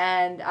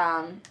 and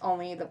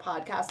only the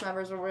podcast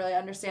members will really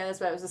understand this,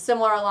 but it was a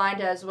similar line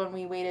to as when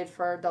we waited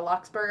for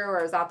Deluxe Burger, where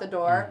it was out the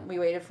door. We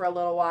waited for a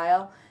little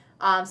while.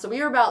 So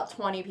we were about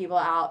 20 people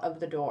out of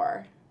the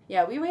door.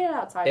 Yeah, we waited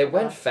outside. It for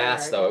went Deluxe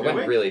fast Burger. though. It went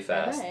Really? really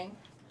fast. Dang.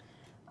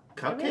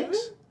 Cupcakes?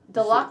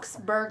 Deluxe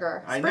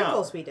Burger. I know.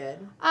 Sprinkles we did.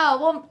 Oh,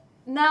 well,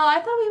 no, I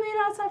thought we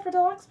waited outside for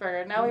Deluxe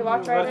Burger. No, we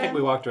walked right I in. think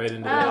we walked right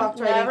into Oh. it. Walked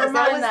right in, 'cause Never that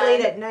mind was then.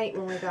 late at night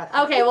when we got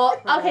there. Okay, well,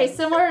 okay,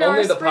 similar to Only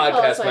our the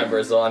sprinkles, podcast like-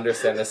 members will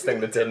understand this thing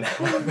that didn't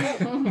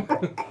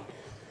happen.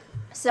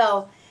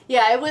 So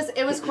yeah, it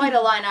was quite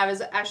a line. I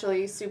was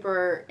actually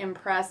super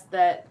impressed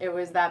that it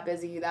was that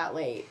busy that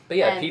late. But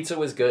yeah, And- pizza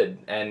was good,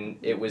 and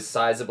it was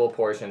sizable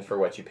portions for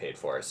what you paid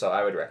for, so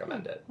I would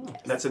recommend it.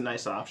 That's a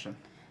nice option.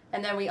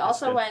 And then we That's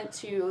also good. went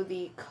to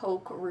the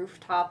Coke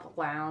Rooftop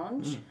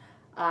Lounge.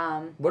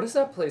 What is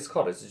that place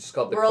called? Is it just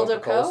called the World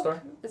of Coca-Cola Coke?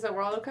 store? Is it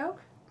World of Coke?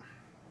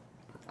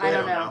 I I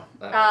don't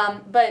don't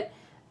know. But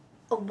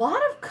a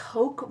lot of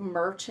Coke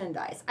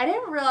merchandise. I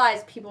didn't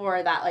realize people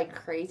were that like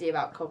crazy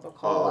about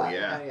Coca-Cola. Oh,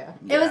 yeah. Oh,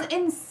 yeah. It was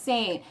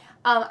insane.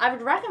 I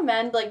would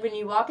recommend, like, when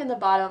you walk in the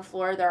bottom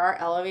floor, there are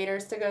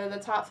elevators to go to the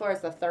top floor.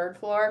 It's the 3rd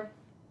floor.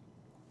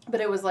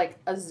 But it was like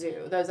a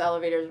zoo. Those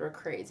elevators were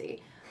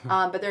crazy.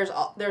 But there's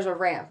a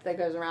ramp that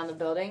goes around the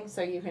building,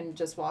 so you can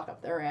just walk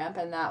up the ramp,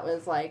 and that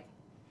was, like,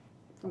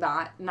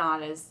 not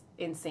as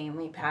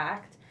insanely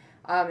packed.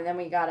 And then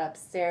we got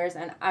upstairs,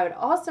 and I would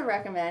also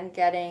recommend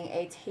getting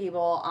a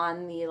table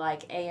on the,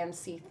 like,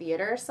 AMC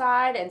theater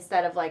side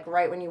instead of, like,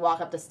 right when you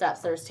walk up the steps,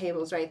 there's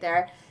tables right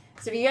there.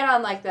 So if you get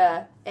on, like,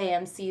 the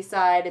AMC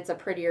side, it's a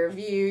prettier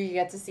view. You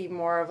get to see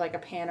more of, like, a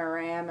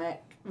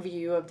panoramic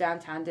view of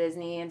downtown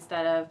Disney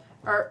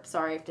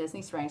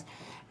Disney Springs.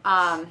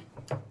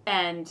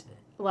 And,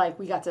 like,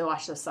 we got to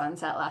watch the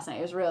sunset last night.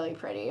 It was really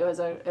pretty. It was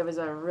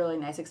a really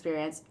nice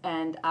experience.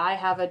 And I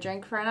have a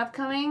drink for an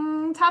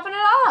upcoming topping it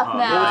off Oh,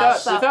 now. Well,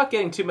 So- without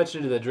getting too much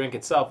into the drink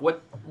itself,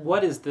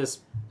 what is this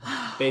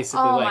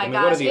basically Oh like? my I mean,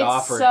 gosh, what are the it's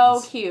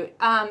offerings? so cute.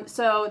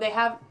 So they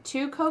have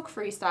 2 Coke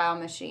Freestyle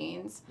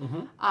machines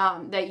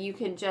Mm-hmm. that you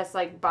can just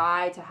like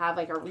buy to have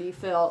like a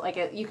refill.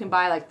 You can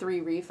buy like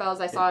 3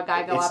 refills. I saw a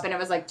guy go It's- up and it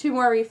was like 2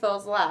 more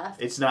refills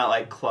left. It's not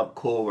like Club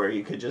Cool where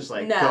you could just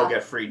like No. go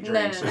get free No,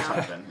 drinks no, or no.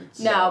 something. It's,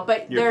 No,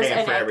 but you're there's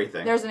paying for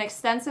everything. there's an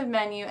extensive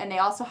menu, and they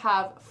also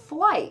have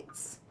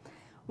flights,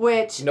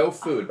 which No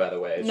food, by the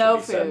way. It no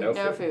should be said, food,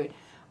 no food.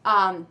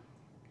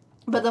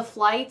 But the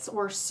flights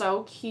were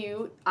so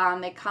cute.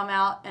 They come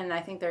out, and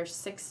I think there's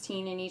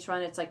 16 in each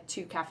one. It's like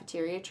 2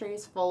 cafeteria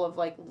trays full of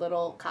like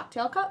little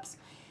cocktail cups.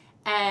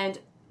 And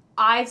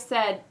I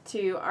said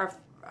to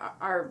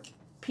our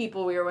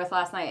people we were with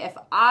last night, if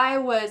I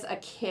was a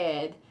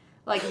kid,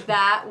 like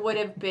that would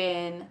have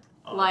been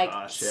Oh, like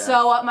gosh, yeah.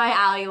 so up my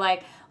alley.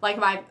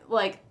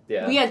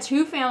 Yeah. We had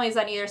 2 families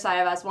on either side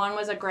of us. One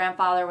was a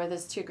grandfather with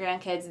his 2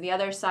 grandkids, and the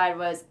other side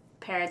was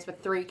parents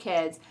with 3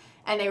 kids.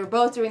 And they were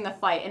both doing the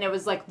flight, and it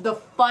was like the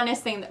funnest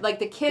thing. Like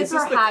the kids Is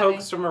this were the having.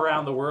 Cokes from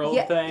around the world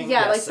Yeah, thing?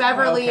 yeah, like Yes.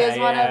 Beverly is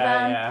one of yeah,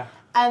 them. Yeah.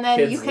 And then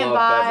Kids you can love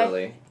buy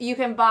Beverly. you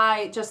can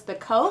buy just the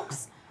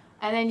Cokes,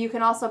 And then you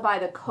can also buy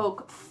the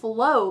Coke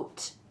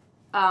float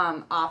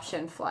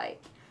option flight.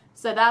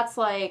 So that's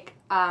like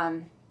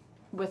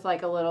with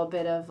like a little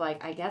bit of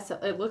like, I guess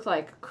it looked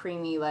like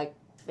creamy, like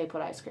they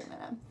put ice cream in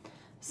it.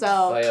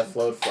 So a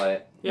float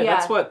flight. Yeah,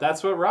 Yeah.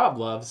 that's what Rob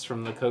loves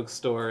from the Coke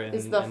store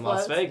Is in the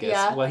Las floats, Vegas.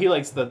 yeah. Well, he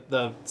likes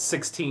the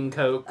 16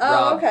 Coke Oh,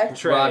 Rob, okay.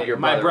 tray. Rob, your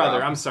My brother.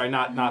 Rob. I'm sorry,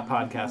 not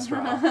podcast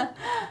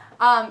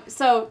Rob.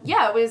 So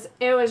yeah,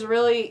 it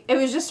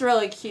was just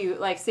really cute,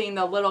 like seeing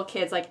the little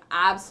kids like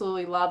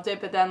absolutely loved it,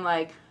 but then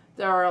like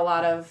there were a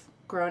lot of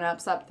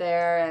grown-ups up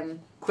there and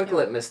Quick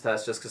litmus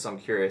test, just because I'm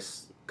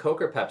curious.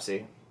 Coke or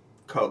Pepsi?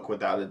 Coke,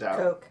 without a doubt.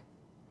 Coke.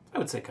 I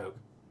would say Coke.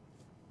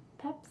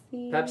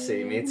 Pepsi.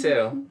 Pepsi, me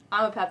too.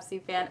 I'm a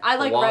Pepsi fan. I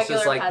like Walsh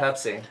regular is like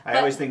Pepsi. Pepsi. I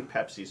always think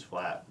Pepsi's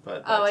flat,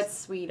 but Oh, that's- it's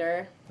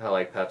sweeter. I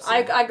like Pepsi.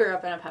 I grew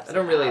up in a Pepsi. I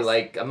don't really house.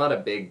 like. I'm not a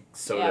big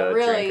soda Yeah,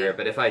 really. drinker,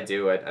 but if I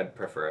do, I'd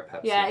prefer a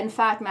Pepsi. Yeah, in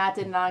fact, Matt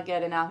did not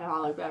get an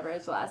alcoholic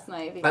beverage last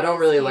night. I don't because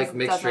really he like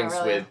mixed doesn't drinks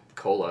really- with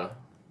cola.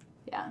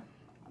 Yeah,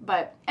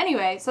 but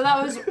anyway, so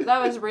that was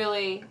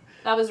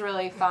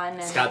really fun.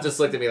 And Scott just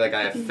looked at me like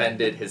I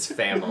offended his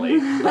family.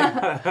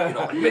 Like, you know,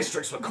 like mixed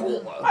drinks with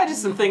cola. I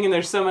just am thinking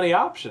there's so many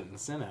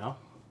options, you know.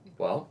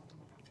 Well,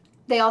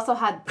 they also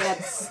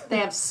they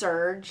have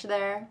Surge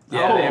there.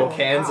 yeah, they Oh, have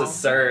cans wow. of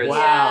Surge.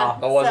 Wow.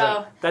 Oh, was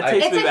so it? That I-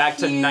 takes It's me a back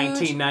to huge-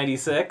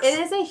 1996. It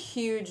is a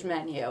huge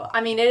menu.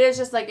 I mean, it is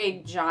just like a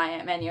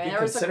giant menu, and there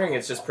was Considering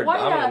it's just quite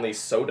predominantly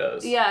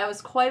sodas. Yeah, it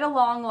was quite a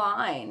long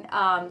line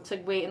to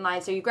wait in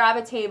line. So you grab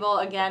a table.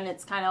 Again,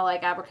 it's kind of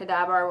like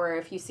Abracadabra, where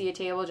if you see a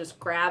table, just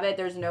grab it.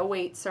 There's no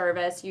wait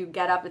service. You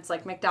get up. It's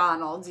like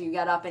McDonald's. You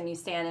get up and you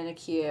stand in a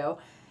queue.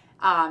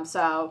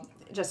 So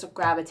just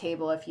grab a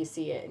table if you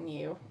see it. And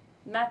you,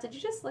 Matt, did you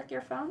just lick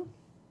your phone?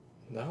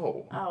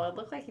 No. Oh, it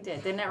looked like you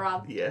did, didn't it,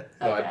 Rob? yeah.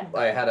 No, Okay.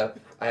 I had a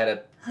I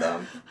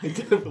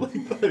definitely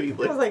thought he I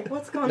was like,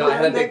 what's going no, on I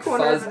had a in that big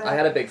corner fuzz. over I there?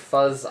 had a big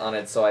fuzz on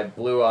it, so I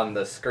blew on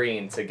the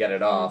screen to get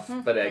it off.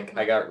 Mm-hmm. But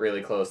I got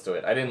really close to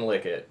it. I didn't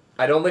lick it.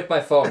 I don't lick my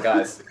phone,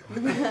 guys.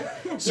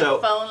 So,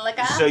 Phone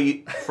licker? so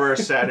you, for a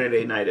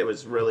Saturday night, it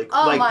was really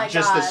Oh like my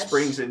just the gosh.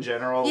 Springs in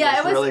general. Yeah,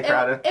 it was really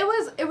crowded.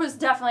 It was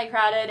definitely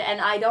crowded,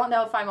 and I don't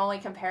know if I'm only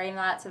comparing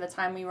that to the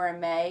time we were in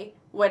May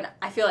when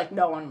I feel like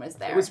no one was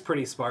there. It was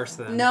pretty sparse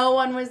then. No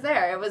one was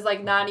there. It was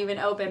like not even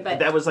open. But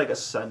That was like a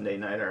Sunday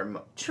night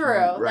or true,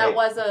 right. that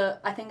was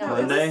I think that was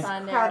Monday? a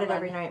Sunday. or Crowded Monday.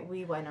 every night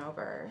we went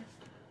over.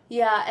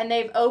 Yeah, and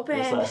they've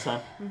opened. This last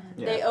time.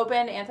 Yeah. They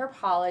opened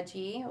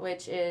Anthropology,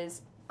 which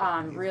is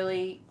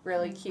really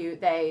cute.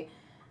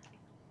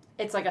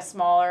 It's like a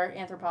smaller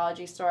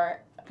Anthropology store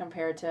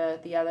compared to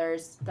the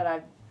others that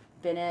I've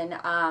been in.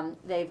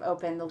 They've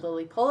opened the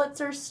Lily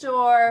Pulitzer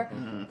store.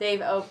 Mhm.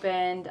 They've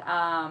opened.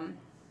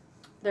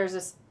 There's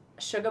this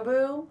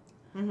Shugaboo,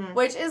 Mm-hmm.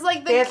 which is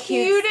like They the have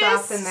cute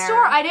cutest stuff in there.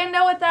 store. I didn't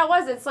know what that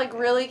was. It's like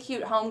really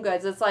cute home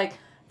goods. It's like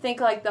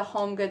think like the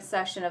home goods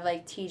section of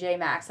like TJ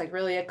Maxx, like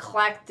really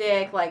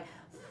eclectic, like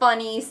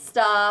funny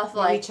stuff. We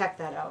Like checked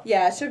that out.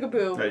 yeah,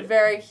 Shugaboo, Right.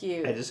 very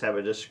cute. I just have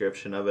a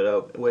description of it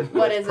open. With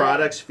What is it?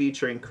 products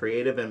featuring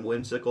creative and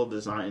whimsical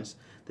designs,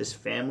 this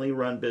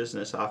family-run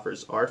business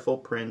offers artful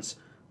prints,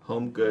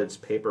 home goods,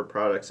 paper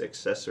products,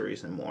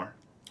 accessories, and more.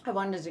 I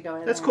wanted to go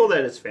in That's there. cool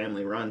that it's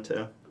family-run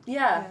too.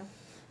 Yeah.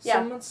 Yeah.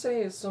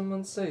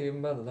 Someone save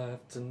my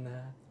life tonight.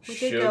 We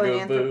did go in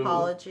Sugar-boo.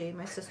 Anthropology.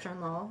 My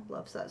sister-in-law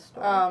loves that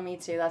store. Oh, me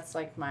too. That's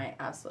like my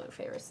absolute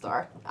favorite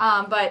store.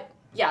 But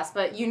yes,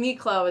 but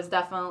Uniqlo is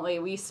definitely,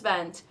 we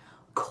spent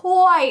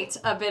quite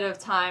a bit of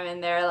time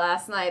in there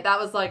last night. That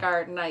was like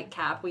our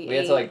nightcap. We We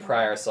had ate. to like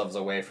pry ourselves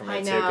away from I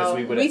it too, because know.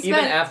 we would We have spent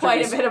even after quite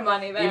we, a bit of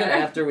money there. even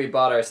after we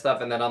bought our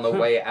stuff, and then on the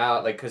way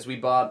out, like because we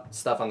bought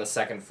stuff on the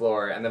second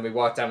floor, and then we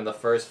walked down to the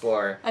first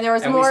floor, and there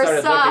was and more we started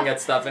stuff. looking at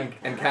stuff, and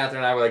Catherine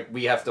and I were like,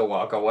 we have to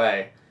walk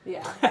away.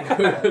 Yeah.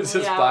 Just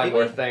Yeah. buy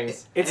more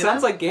things. It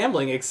sounds like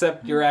gambling,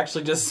 except you're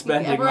actually just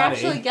spending Yeah, we're money.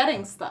 actually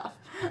getting stuff.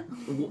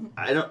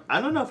 I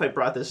don't know if I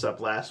brought this up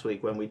last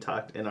week when we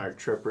talked in our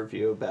trip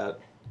review about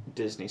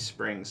Disney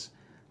Springs,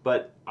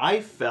 but I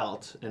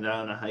felt, and I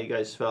don't know how you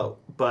guys felt,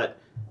 but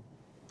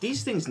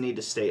these things need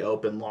to stay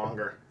open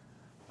longer.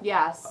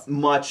 Yes.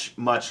 Much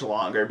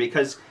longer,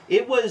 because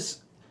it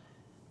was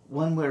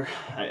one where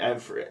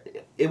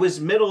it was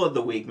middle of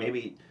the week,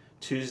 maybe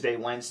Tuesday,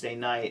 Wednesday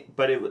night,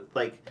 but it was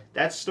like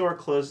that store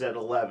closed at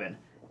 11,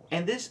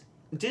 and this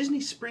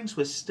Disney Springs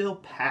was still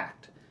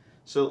packed.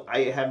 So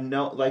I have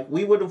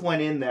we would have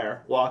went in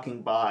there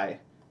walking by,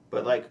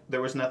 but like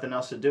there was nothing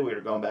else to do. We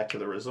were going back to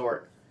the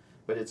resort,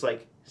 but it's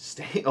like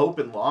stay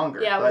open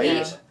longer. Yeah,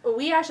 like,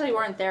 we actually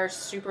weren't there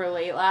super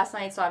late last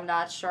night, so I'm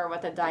not sure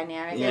what the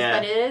dynamic Yeah. is.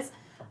 But it is,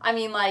 I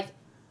mean, like,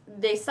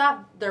 they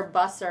stopped their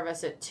bus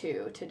service at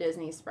 2 to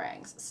Disney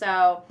Springs.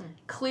 So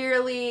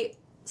clearly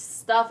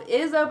stuff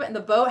is open. The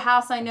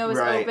boathouse, I know, is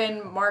Right.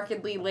 open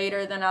markedly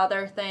later than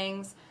other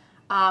things.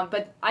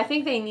 But I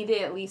think they need to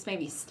at least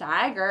maybe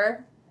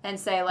stagger and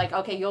say, like,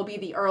 okay, you'll be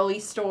the early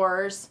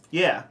stores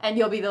yeah, and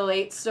you'll be the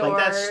late stores.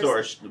 like that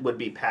store would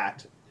be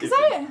packed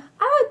Because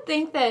I would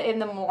think that in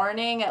the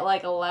morning at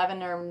like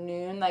 11 or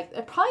noon, like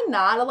probably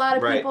not a lot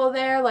of Right. people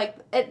there.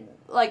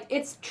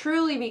 It's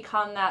truly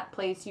become that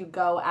place you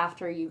go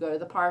after you go to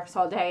the parks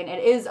all day, and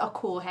it is a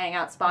cool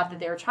hangout spot that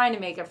they were trying to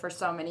make it for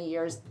so many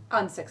years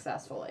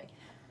unsuccessfully.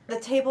 The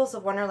Tables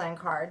of Wonderland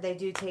card, they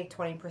do take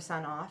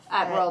 20% off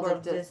At World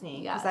of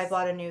Disney. yes. Because I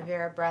bought a new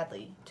Vera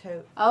Bradley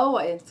tote. Oh,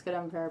 it's good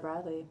on Vera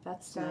Bradley.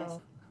 That's So-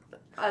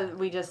 nice.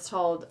 We just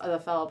told the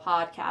fellow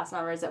podcast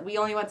members that we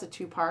only went to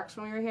 2 parks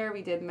when we were here.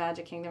 We did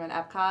Magic Kingdom and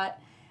Epcot.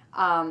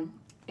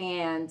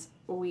 And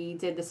we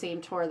did the same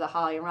tour that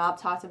Holly and Rob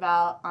talked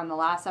about on the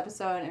last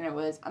episode, and it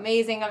was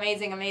amazing,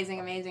 amazing, amazing,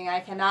 amazing.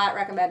 I cannot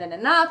recommend it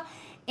enough.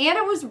 And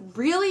it was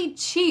really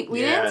cheap.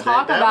 We Yeah, didn't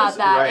talk that about was-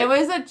 that. right. It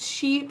was a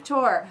cheap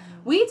tour.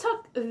 We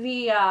took the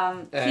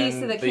Keys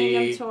to And the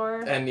Kingdom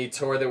tour. And the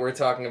tour that we're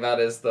talking about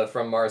is the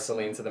From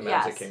Marceline to the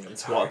Magic Yes. Kingdom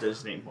tour. Walt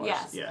Disney was.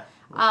 Yes.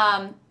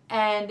 Yeah.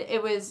 And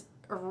it was,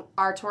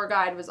 our tour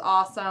guide was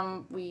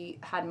awesome. We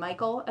had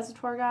Michael as a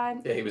tour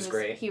guide. Yeah, he was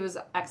great. He was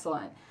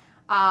excellent.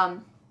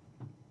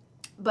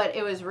 But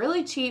it was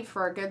really cheap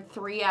for a good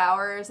 3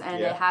 hours, and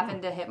Yeah. it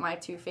happened to hit my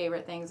 2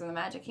 favorite things in the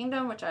Magic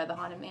Kingdom, which are the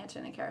Haunted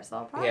Mansion and Carousel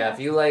of Progress. Yeah, if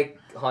you like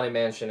Haunted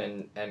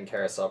Mansion and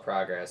Carousel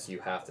Progress, you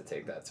have to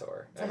take that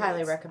tour. It's a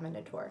highly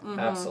recommended tour.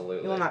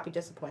 Absolutely. You will not be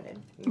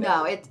disappointed.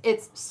 No,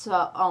 it's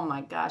so, oh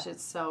my gosh,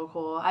 it's so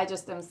cool. I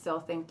just am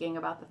still thinking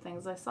about the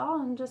things I saw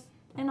and just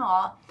in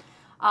awe.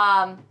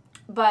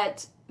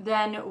 But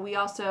then we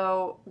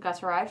also got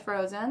to ride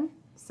Frozen,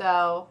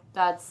 so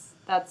that's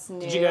new.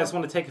 Did you guys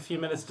want to take a few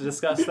minutes to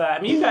discuss that?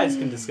 I mean, you guys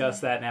can discuss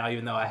that now,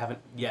 even though I haven't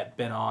yet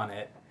been on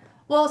it.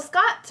 Well,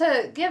 Scott,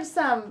 to give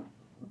some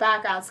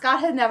background, Scott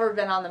had never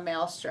been on the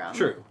Maelstrom.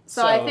 True.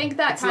 So I think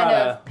that it's kind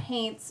not of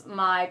paints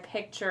my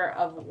picture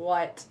of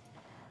what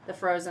the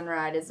Frozen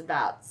ride is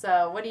about.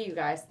 So what do you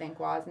guys think,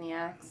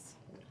 Wozniaks?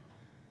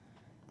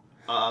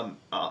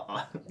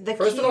 The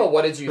First of queue- all,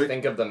 what did you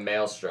think of the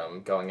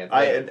Maelstrom going into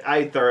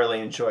I thoroughly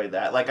enjoyed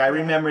that. Like I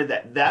remember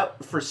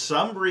that for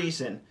some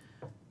reason,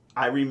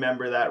 I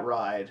remember that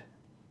ride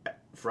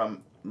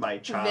from my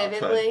childhood.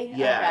 Vividly?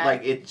 Yeah, Okay.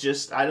 like it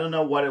just I don't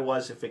know what it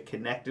was, if it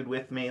connected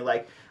with me.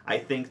 Like I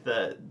think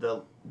the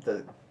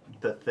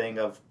thing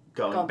of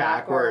going Go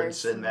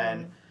backwards backwards. and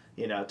then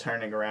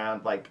turning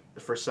around, like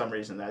for some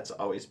reason that's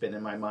always been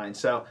in my mind.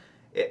 So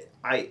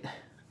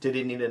did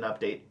it need an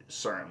update?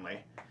 Certainly.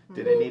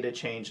 Did it need a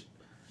change?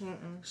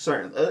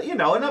 Certainly.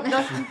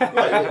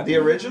 What, the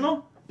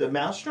original, the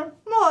Maelstrom.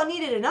 Well, it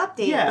needed an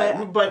update, Yeah,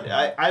 but but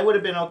I would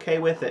have been okay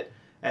with it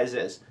as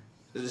is.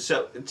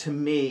 So to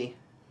me,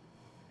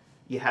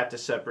 you have to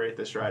separate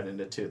this ride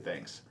into 2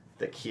 things: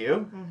 the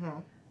queue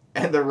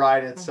and the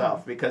ride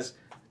itself. Because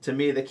to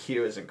me, the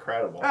queue is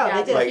incredible. Oh,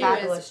 they did Like- a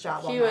fabulous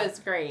job on Q that. is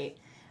great.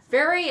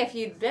 Very, if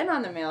you'd been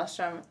on the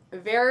Maelstrom,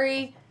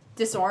 very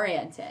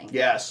disorienting.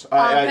 Yes,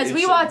 Because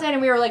we walked in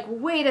and we were like,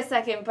 wait a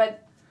second,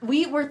 but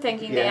we were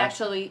thinking they Yeah.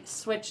 actually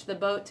switched the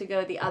boat to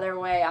go the other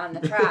way on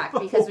the track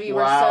because we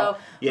were Wow.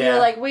 we Yeah. were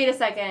like, wait a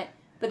second.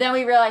 But then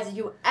we realized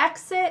you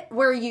exit,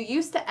 where you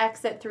used to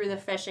exit through the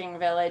fishing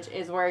village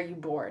is where you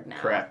board now.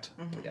 Correct.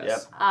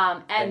 Yes.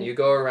 Yep. And you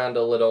go around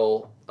a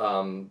little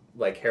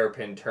like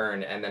hairpin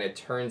turn, and then it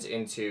turns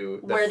into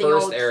the Where the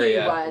first old queue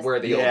area was. where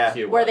the Yeah. old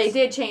queue where was. they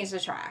did change the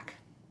track.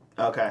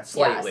 Okay.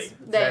 Slightly. Yes.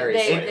 Very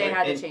They slightly.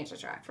 had to And- change the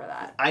track for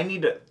that. I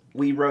need to.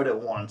 We rode it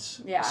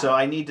once. Yeah. So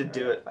I need to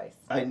do it. Twice.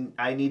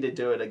 I need to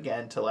do it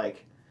again to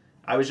like.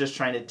 I was just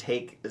trying to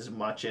take as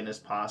much in as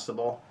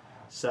possible.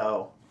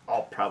 So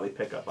I'll probably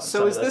pick up on. So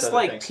some is of those this other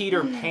like things.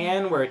 Peter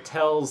Pan, where it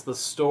tells the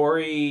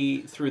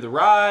story through the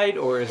ride,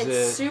 or is It's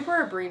it?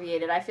 super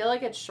abbreviated. I feel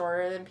like it's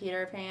shorter than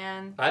Peter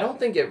Pan. I don't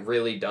think it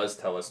really does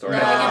tell a story.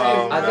 No.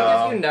 I think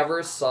No. if you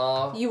never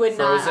saw You would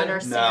Frozen, not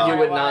understand. No. you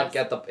what would it not was.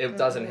 get the. It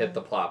doesn't hit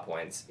the plot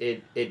points.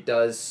 It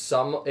does.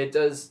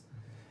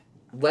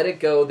 Let It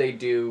Go. They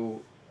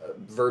do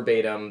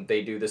verbatim.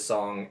 They do the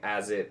song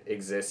as it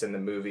exists in the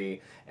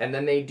movie, and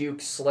then they do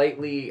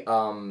slightly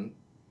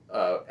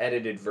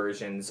edited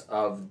versions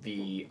of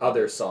the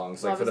other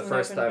songs. Like Love for the is an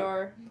first Open time,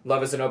 Door.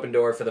 Love is an Open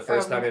Door for the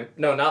first time in.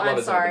 No, not I'm Love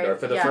is an sorry. Open Door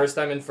for the Yeah. first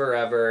time in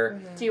forever.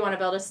 Do you want to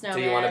build a snowman?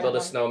 Do you want to build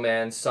a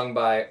snowman? Sung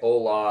by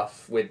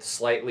Olaf with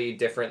slightly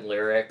different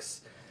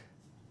lyrics.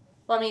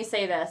 Let me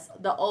say this: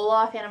 the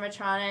Olaf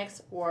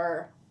animatronics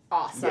were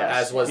awesome.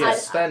 Yes. As was the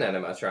Yes. Sven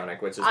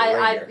animatronic, which is the I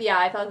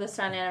reindeer. thought the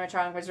Sven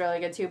animatronic was really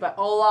good too, but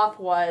Olaf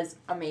was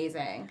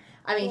amazing.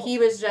 I mean, he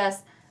was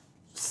just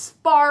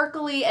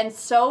sparkly and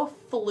so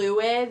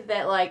fluid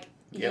that like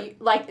Yep. you,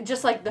 like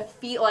just like the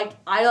feet, like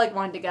I like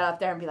wanted to get up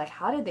there and be like,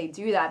 how did they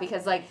do that?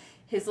 Because like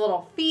his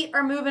little feet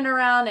are moving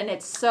around and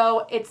it's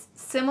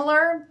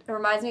similar. It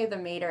reminds me of the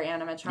Mater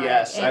animatronic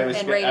Yes, in, I was.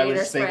 in I Radiator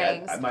was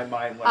thinking. Springs. My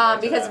mind went right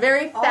to Because that.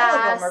 very all fast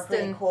of them are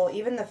pretty and cool.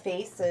 Even the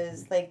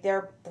faces, like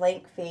they're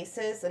blank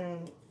faces,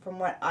 and from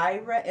what I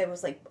read, it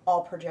was like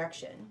all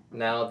projection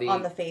Now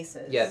on the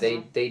faces. yeah they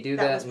do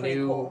That that, was pretty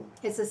new cool.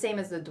 it's the same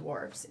as the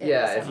dwarves. in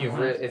yeah the if you've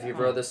if you've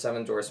rode the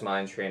Seven Dwarfs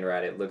Mine Train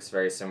ride, it looks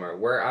very similar.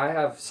 Where I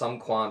have some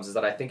qualms is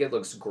that I think it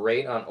looks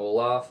great on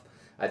Olaf.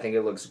 I think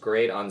it looks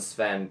great on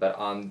Sven, but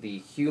on the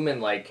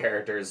human-like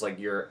characters like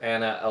your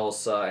Anna,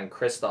 Elsa, and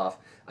Kristoff,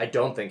 I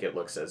don't think it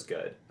looks as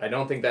good. I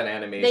don't think that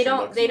animation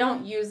looks... They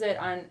don't use it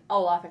on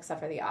Olaf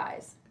except for the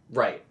eyes.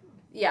 Right.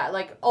 Yeah,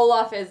 like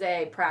Olaf is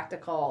a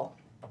practical,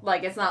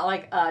 like it's not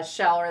like a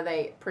shell where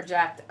they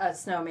project a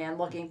snowman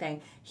looking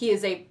thing. He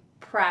is a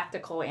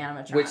practical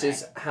animatronic. Which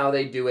is how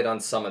they do it on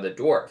some of the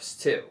dwarfs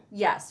too.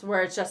 Yes,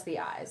 where it's just the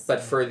eyes.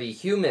 But for the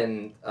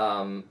human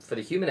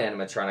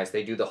animatronics,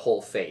 they do the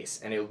whole face,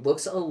 and it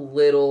looks a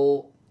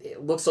little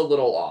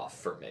off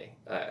for me.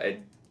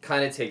 It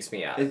kind of takes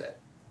me out of it.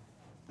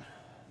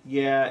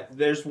 Yeah,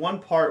 there's one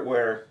part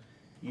where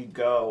you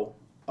go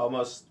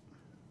almost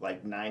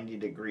like 90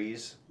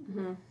 degrees,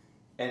 and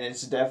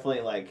it's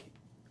definitely like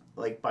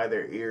by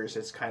their ears,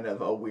 it's kind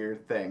of a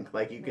weird thing.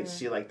 Like you can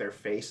see like their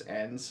face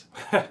ends,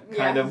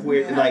 kind of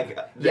weird. Yeah. Like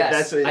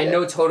yes, I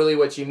know totally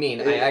what you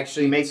mean. I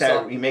actually you make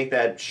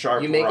that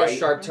sharp. You make right. a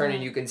sharp turn,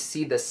 and you can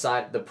see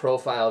the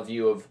profile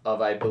view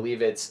of I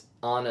believe it's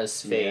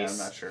Anna's face. Yeah, I'm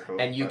not sure who.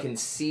 And you can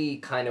see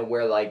kind of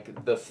where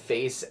like the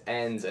face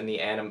ends and the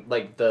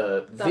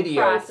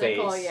video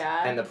face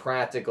and the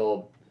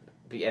practical,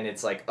 and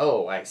it's like,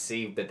 oh, I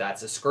see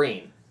that's a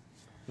screen.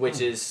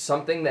 Which is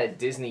something that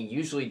Disney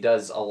usually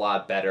does a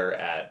lot better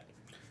at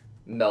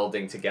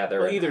melding together.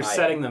 Well, either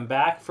setting them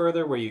back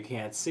further where you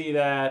can't see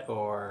that,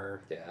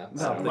 or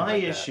my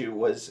issue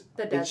was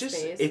the dead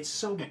space. It's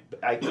so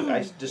I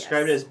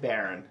described it as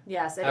barren.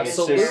 Yes, it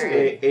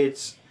absolutely.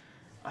 It's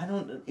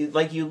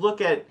like you look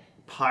at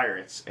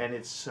Pirates and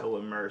it's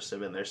so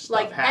immersive and there's stuff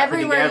like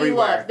happening everywhere you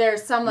look.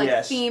 There's some like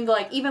themed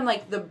like even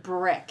like the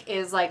brick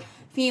is like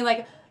themed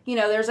like. You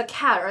know, there's a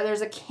cat or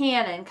there's a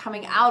cannon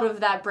coming out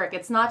of that brick.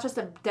 It's not just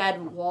a dead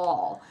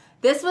wall.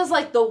 This was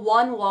like the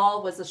one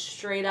wall was a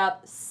straight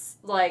up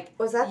like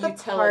was that utility.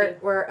 The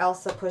part where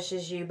Elsa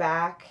pushes you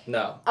back?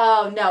 No.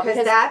 Oh no,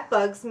 because that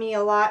bugs me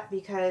a lot.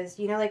 Because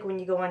you know, like when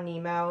you go on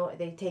Nemo,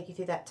 they take you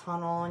through that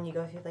tunnel and you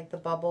go through like the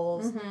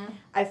bubbles. Mm-hmm.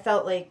 I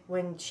felt like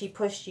when she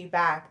pushed you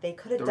back, they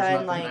could have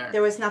done like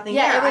there was nothing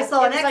there. Yeah, I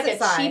saw an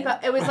exit like sign.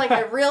 It was like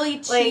a really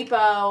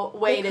cheapo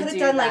way to do that. They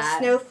could have done like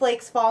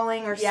snowflakes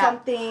falling or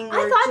something.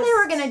 I thought they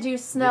were gonna do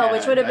snow,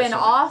 which would have been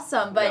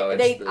awesome. But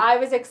I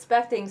was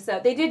expecting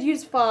so. They did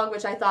use fog,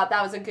 which I thought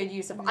that was a good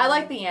use of. I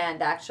like the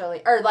end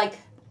actually, or like.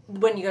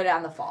 When you go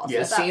down the falls. Yeah,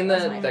 the scene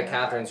that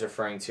Catherine's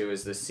referring to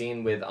is the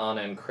scene with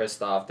Anna and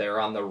Kristoff.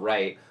 They're on the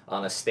right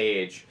on a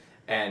stage,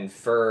 and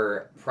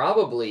for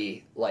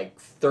probably like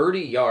 30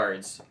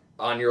 yards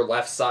on your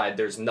left side,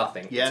 there's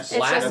nothing. Yes. It's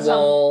black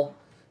wall,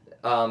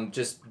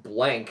 just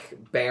blank,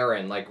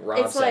 barren, like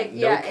Rob said,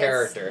 no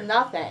character. It's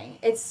nothing.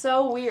 It's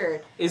so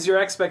weird. Is your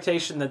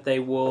expectation that they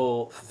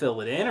will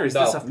fill it in, or is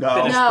this a finished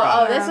product?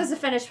 No, this is a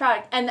finished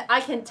product. And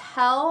I can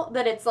tell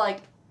that it's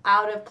like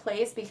out of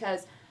place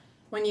because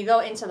when you go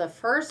into the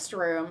first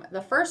room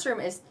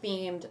is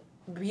themed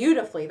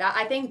beautifully.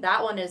 I think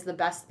that one is the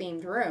best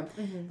themed room.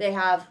 Mm-hmm. They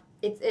have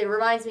it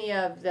reminds me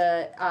of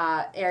the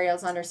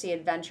Ariel's Undersea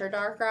Adventure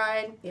dark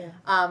ride. Yeah.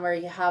 Where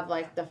you have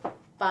like the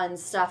fun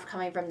stuff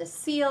coming from the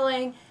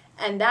ceiling,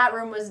 and that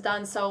room was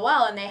done so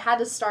well, and they had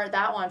to start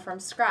that one from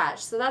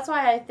scratch. So that's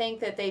why I think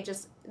that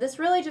this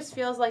really just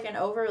feels like an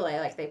overlay.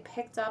 Like they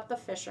picked up the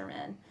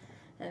fishermen,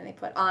 and they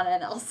put Anna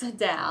and Elsa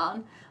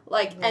down.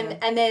 Like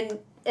and then.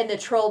 In the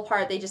troll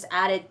part, they just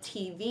added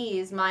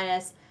TVs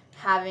minus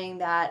having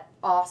that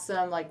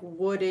awesome, like,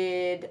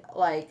 wooded,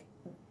 like,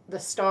 the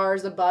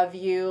stars above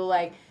you.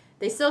 Like,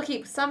 they still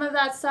keep some of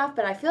that stuff,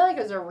 but I feel like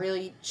it was a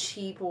really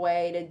cheap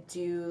way to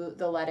do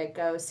the Let It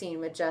Go scene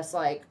with just,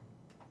 like,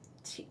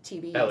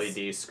 TVs.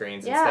 LED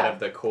screens instead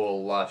of the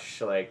cool, lush,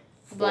 like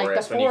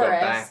forest when you go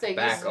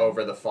back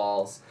over the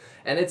falls.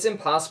 And it's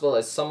impossible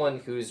as someone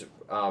who's...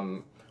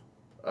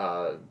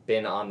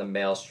 been on the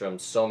Maelstrom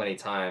so many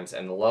times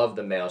and love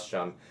the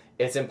Maelstrom,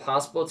 it's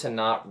impossible to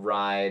not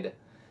ride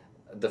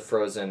the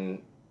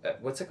Frozen...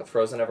 what's it called?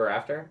 Frozen Ever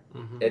After?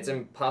 Mm-hmm. It's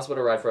impossible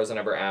to ride Frozen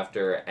Ever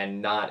After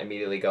and not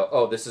immediately go,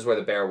 oh, this is where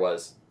the bear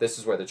was. This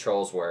is where the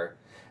trolls were.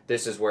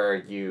 This is where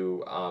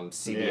you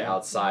see the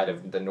outside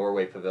of the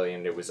Norway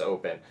Pavilion. It was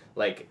open.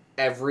 Like,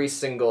 every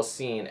single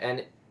scene.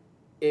 And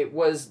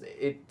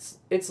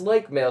it's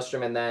like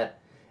Maelstrom in that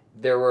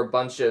there were a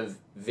bunch of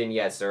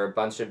vignettes, there were a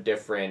bunch of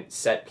different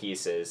set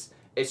pieces.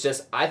 It's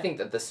just, I think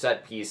that the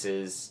set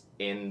pieces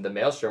in the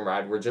Maelstrom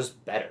ride were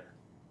just better.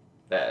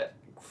 That,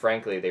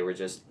 frankly, they were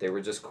just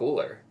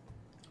cooler.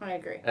 I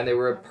agree. And they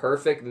were a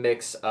perfect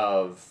mix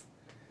of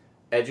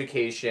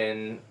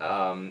education,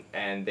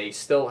 and they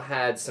still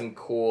had some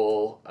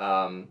cool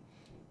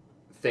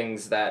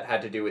things that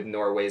had to do with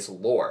Norway's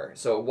lore.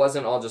 So it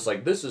wasn't all just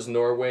like, this is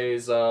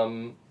Norway's,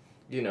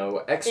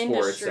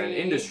 exports and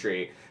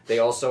industry. They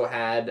also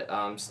had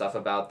stuff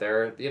about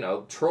their,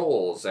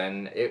 trolls,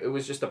 and it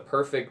was just a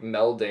perfect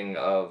melding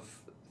of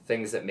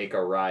things that make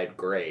a ride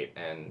great,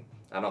 and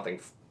I don't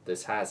think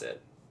this has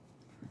it.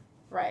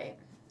 Right.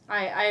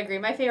 I agree.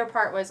 My favorite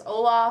part was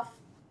Olaf,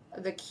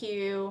 the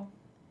queue,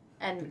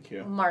 and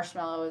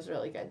Marshmallow was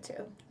really good,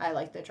 too. I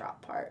like the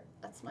drop part.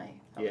 That's my...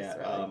 I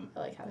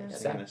like how they did it. I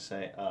was going to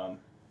say...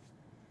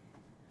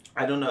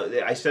 I don't know.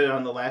 I said it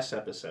on the last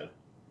episode.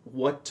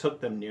 What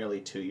took them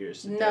nearly 2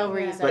 years to do? No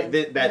reason. Like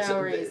that's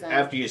no reason.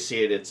 after you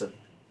see it, it's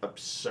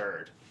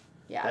absurd.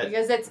 Yeah,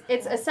 because it's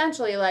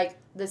essentially like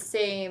the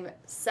same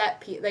set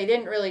piece. They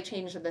didn't really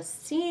change the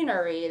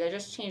scenery. They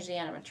just changed the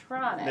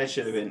animatronics. That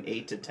should have been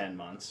 8 to 10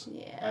 months.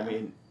 Yeah. I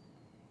mean,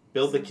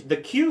 build the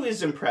queue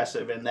is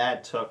impressive, and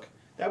that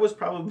was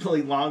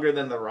probably longer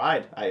than the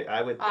ride.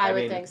 I would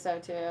think so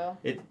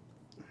too.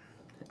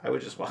 I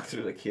would just walk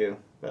through the queue,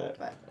 but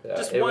Yeah,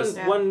 Just it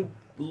one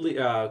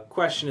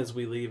question as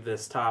we leave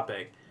this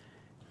topic.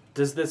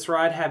 Does this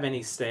ride have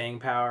any staying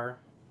power?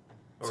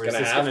 Or It's is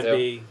gonna this have going to to.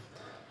 be...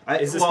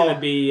 Is this going to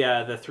be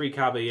the Three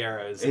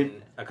Caballeros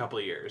in a couple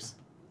of years?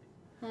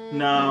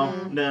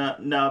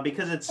 No,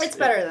 because It's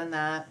better than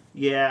that.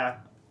 Yeah,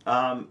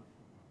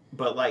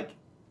 but like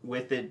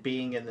with it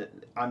being in the,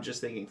 I'm just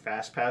thinking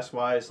Fast Pass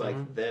wise,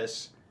 like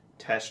this,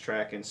 Test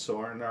Track and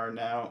Soarin' are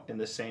now in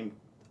the same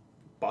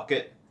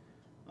bucket.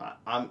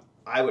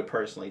 I would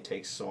personally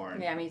take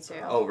Soarin'. Yeah, me too.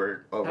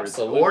 Over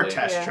Absolutely. or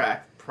Test Yeah.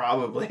 Track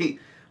probably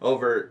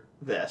over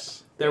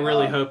this. They're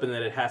really hoping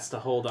that it has to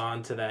hold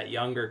on to that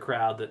younger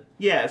crowd that...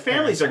 Yeah,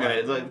 families are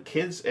Parents gonna want- like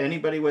kids.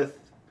 Anybody with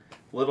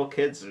little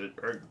kids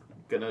are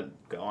gonna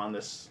go on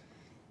this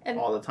And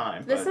all the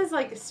time. This but- is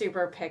like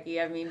super picky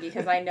of me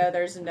because I know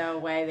there's no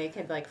way they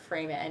could like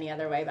frame it any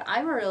other way, but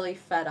I'm really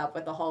fed up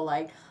with the whole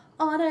like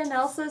Anna and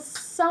Elsa's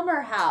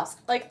summer house.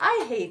 Like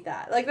I hate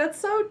that. Like that's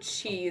so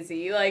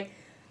cheesy. Like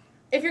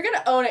if you're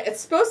gonna own it,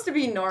 it's supposed to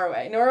be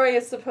Norway. Norway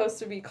is supposed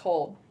to be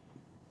cold.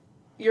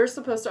 You're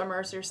supposed to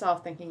immerse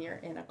yourself thinking you're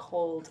in a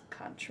cold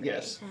country.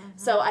 Yes.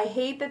 So I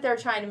hate that they're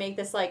trying to make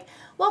this like,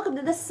 welcome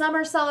to the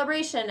summer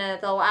celebration. And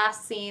at the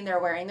last scene, they're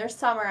wearing their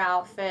summer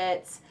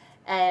outfits.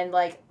 And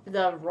like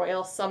the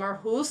Royal Summer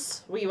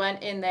Hus, we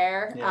went in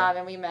there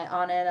and we met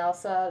Anna and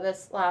Elsa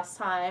this last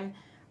time.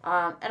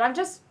 And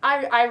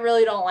I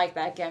really don't like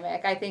that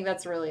gimmick. I think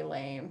that's really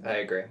lame. I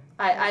agree.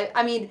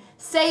 I mean,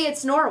 say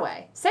it's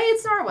Norway. Say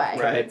it's Norway.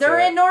 Right. They're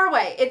in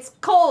Norway. It's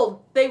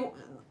cold.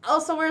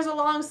 Elsa wears a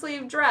long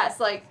sleeve dress.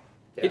 Like,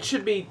 Yeah. It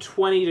should be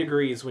 20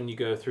 degrees when you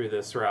go through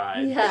this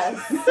ride. yes.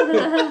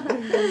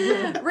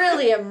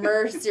 Really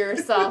immerse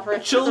yourself for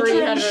Children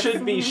 300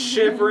 should be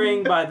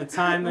shivering by the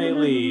time they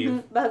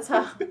leave. That's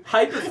how.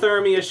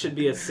 Hypothermia should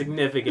be a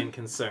significant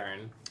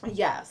concern.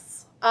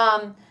 Yes.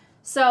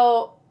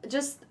 So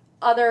just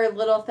other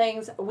little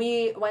things.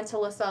 We went to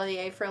Le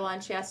Cellier for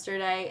lunch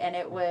yesterday, and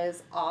it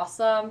was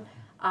awesome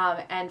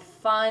and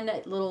fun.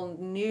 Little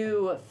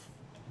new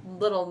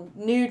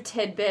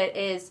tidbit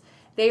is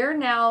they are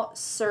now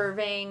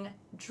serving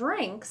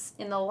drinks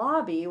in the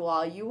lobby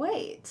while you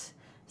wait.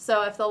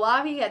 So if the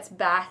lobby gets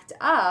backed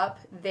up,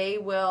 they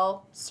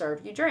will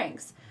serve you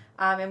drinks.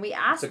 And we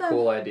asked It's them. a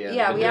cool idea.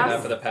 Yeah, They've we been doing that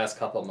asked. for the past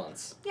couple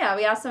months. Yeah,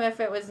 we asked them if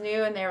it was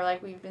new, and they were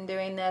like, we've been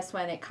doing this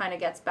when it kind of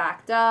gets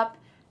backed up.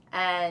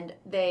 And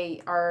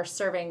they are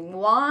serving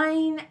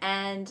wine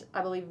and,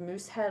 I believe,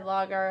 Moosehead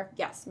Lager.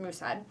 Yes,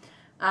 Moosehead.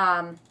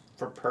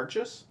 for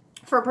purchase.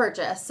 For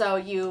purchase. So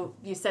you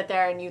sit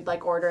there and you'd,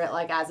 like, order it,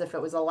 like, as if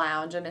it was a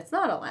lounge, and it's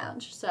not a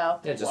lounge.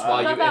 So, Yeah, just Wow. while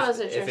I you, thought that was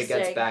if it gets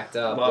interesting. backed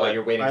up Love while it.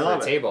 you're waiting I for love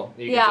a it. table.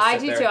 You can yeah, just I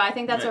sit do there. too. I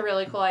think that's a Right.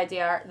 really cool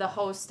idea. The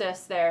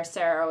hostess there,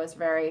 Sarah, was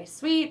very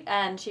sweet,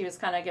 and she was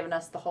kind of giving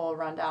us the whole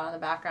rundown on the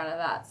background of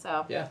that.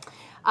 So, Yeah.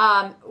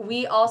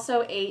 We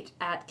also ate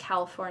at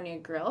California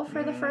Grill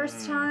for the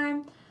first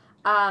time.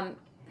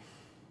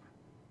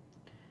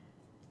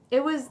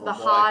 It was Oh, the boy.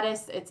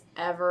 hottest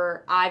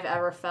I've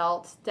ever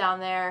felt down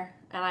there,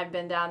 and I've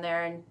been down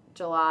there in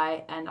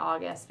July and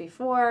August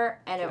before,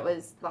 and it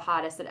was the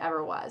hottest it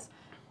ever was.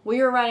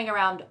 We were running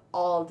around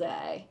all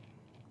day,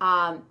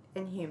 And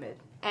humid.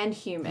 and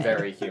humid.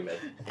 Very humid.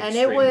 And it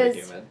Extremely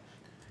was- humid.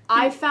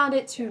 I found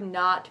it to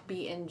not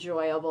be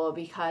enjoyable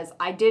because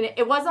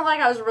it wasn't like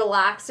I was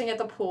relaxing at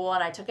the pool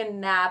and I took a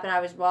nap and I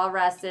was well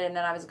rested and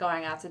then I was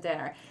going out to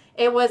dinner.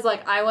 It was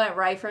like I went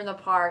right from the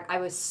park. I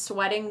was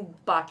sweating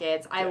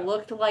buckets. I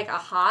looked like a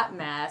hot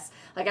mess.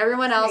 Like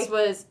everyone else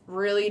was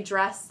really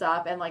dressed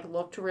up and like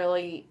looked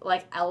really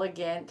like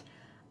elegant.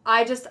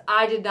 I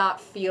did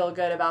not feel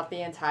good about the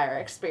entire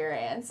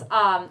experience.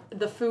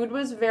 The food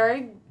was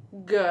very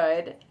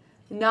good.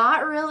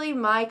 Not really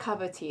my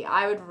cup of tea.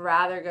 I would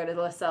rather go to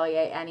Le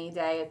Cellier any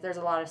day. There's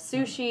a lot of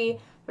sushi.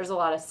 There's a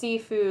lot of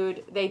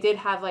seafood. They did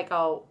have like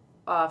a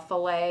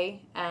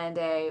filet and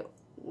a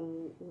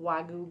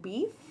wagyu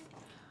beef.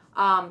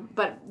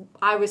 But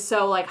I was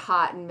so like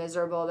hot and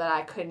miserable that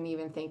I couldn't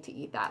even think to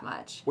eat that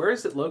much. Where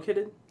is it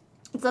located?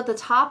 It's at the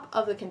top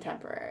of the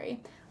Contemporary.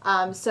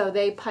 So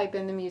they pipe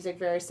in the music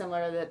very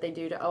similar that they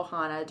do to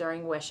Ohana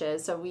during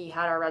Wishes. So we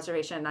had our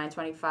reservation at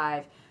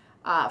 9:25.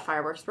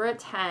 Fireworks were at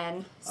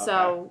 10,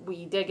 so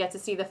we did get to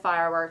see the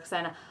fireworks,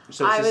 and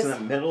So I it's just was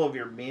in the middle of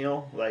your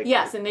meal, like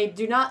yes, and they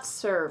do not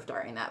serve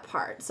during that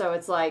part. So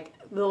it's like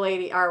the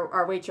lady,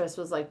 our waitress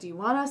was like, "Do you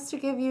want us to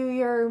give you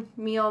your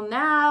meal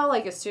now,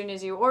 like as soon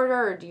as you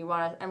order, or do you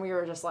want to?" And we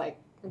were just like,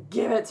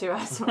 "Give it to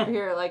us." We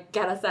were like,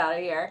 "Get us out of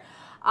here."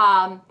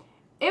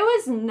 It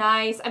was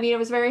nice. I mean, it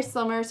was very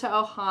similar to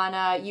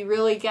Ohana. You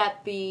really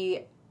get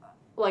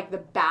like the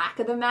back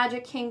of the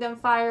Magic Kingdom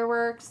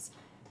fireworks,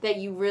 that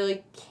you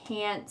really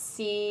can't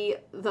see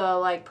the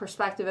like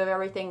perspective of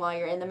everything while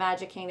you're in the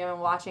Magic Kingdom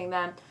and watching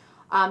them.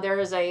 There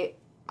is a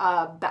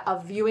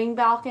viewing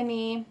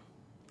balcony.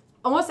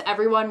 Almost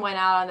everyone went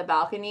out on the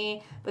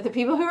balcony, but the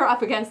people who were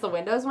up against the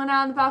windows went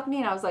out on the balcony,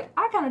 and I was like,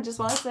 I kind of just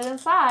want to sit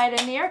inside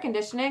in the air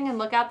conditioning and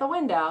look out the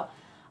window.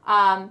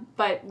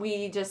 But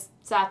we just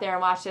sat there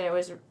and watched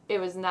it. It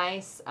was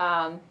nice.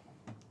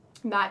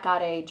 Matt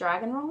got a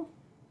dragon roll.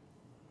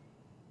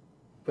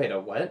 Wait, a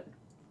what?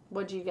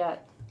 What'd you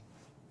get?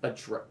 A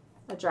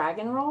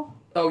dragon roll?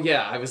 Oh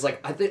yeah, I was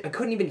like, I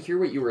couldn't even hear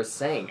what you were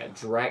saying. A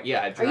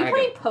dragon. Are you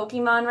playing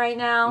Pokemon right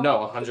now?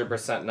 No,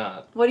 100%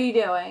 not. What are you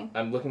doing?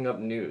 I'm looking up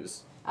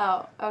news.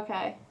 Oh,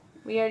 okay.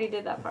 We already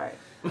did that part.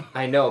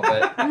 I know,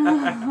 but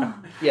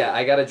yeah,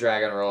 I got a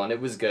dragon roll and it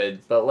was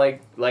good. But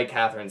like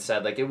Catherine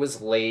said, like it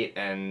was late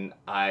and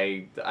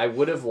I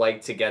would have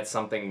liked to get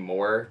something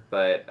more,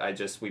 but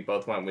we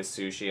both went with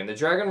sushi and the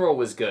dragon roll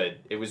was good.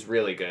 It was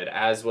really good,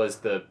 as was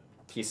the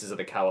pieces of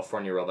the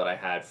California roll that I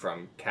had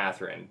from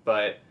Catherine.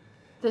 But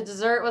the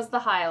dessert was the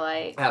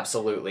highlight.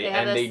 Absolutely,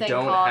 and they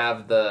don't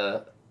have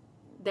the.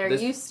 There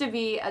used to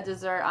be a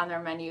dessert on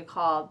their menu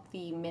called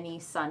the mini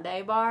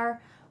sundae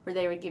bar, where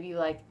they would give you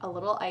like a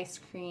little ice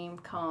cream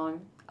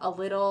cone, a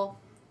little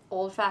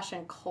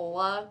old-fashioned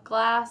cola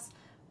glass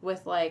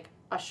with like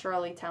a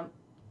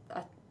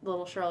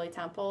little Shirley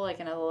Temple like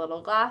in a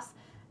little glass,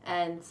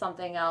 and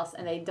something else,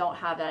 and they don't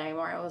have that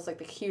anymore. It was like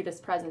the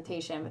cutest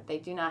presentation, but they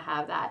do not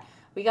have that.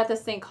 We got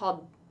this thing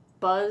called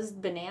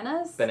Buzzed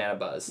Bananas. Banana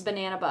Buzz.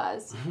 Banana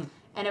Buzz.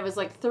 And it was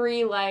like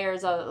 3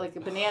 layers of like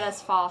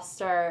bananas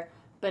Foster,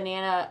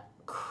 banana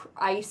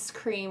ice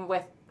cream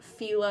with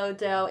phyllo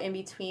dough in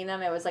between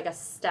them. It was like a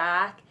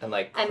stack. And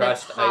like and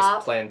crushed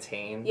iced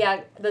plantain.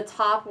 Yeah, the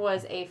top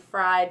was a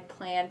fried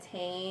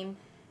plantain.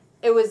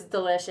 It was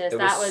delicious.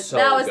 That was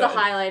good. the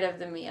highlight of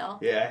the meal.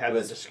 Yeah, I have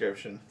the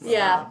description.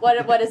 Yeah,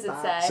 what does it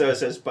say? So it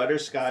says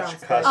butterscotch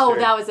custard. Oh,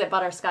 that was it,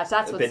 butterscotch.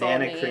 That's what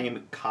banana sold me.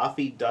 cream,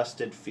 coffee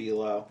dusted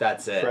phyllo.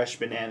 That's it. Fresh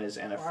bananas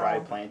and a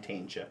fried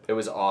plantain chip. It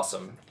was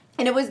awesome.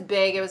 And it was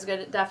big. It was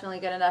good, definitely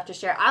good enough to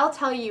share. I'll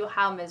tell you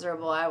how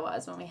miserable I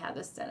was when we had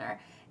this dinner.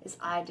 Is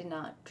I did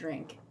not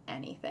drink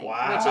anything,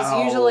 wow. Which is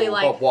usually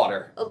like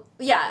water.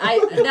 Yeah,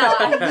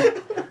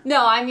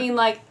 I mean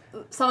like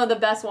some of the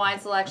best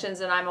wine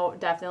selections, and I'm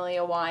definitely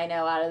a wino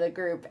out of the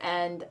group,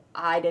 and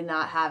I did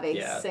not have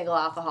a single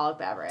alcoholic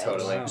beverage.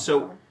 Totally. Wow.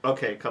 So,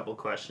 okay, a couple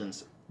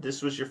questions.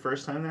 This was your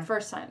first time there?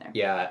 First time there.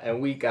 Yeah,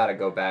 and we gotta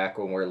go back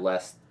when we're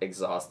less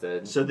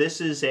exhausted. So this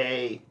is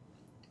a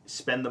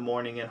spend the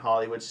morning in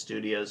Hollywood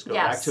Studios, go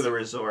back to the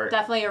resort.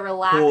 Definitely a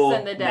relax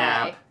in the day.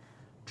 Nap,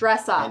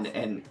 dress up.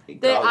 And go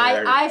there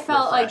I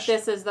felt refreshed. like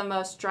this is the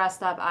most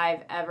dressed up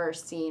I've ever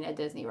seen a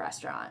Disney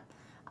restaurant.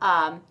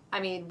 I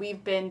mean, we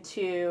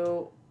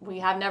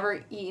have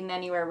never eaten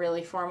anywhere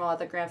really formal at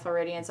the Grand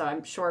Floridian, so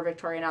I'm sure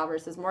Victoria and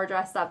Albert's is more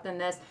dressed up than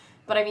this.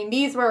 But I mean,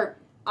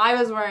 I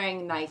was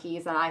wearing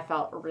Nikes and I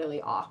felt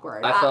really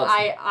awkward.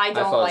 I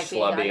don't like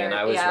being schlubby under, and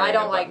I was wearing a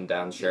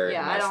button-down shirt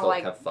and I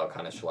still felt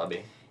kind of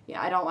schlubby.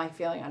 Yeah, I don't like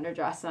feeling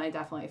underdressed, and I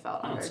definitely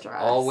felt underdressed. It's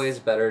always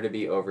better to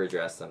be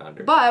overdressed than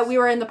underdressed. But we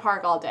were in the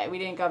park all day. We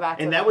didn't go back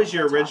to And that was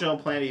your original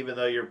plan, even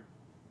though your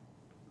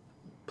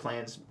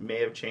plans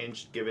may have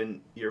changed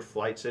given your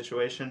flight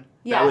situation?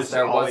 Yes.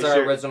 That was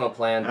our original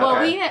plan.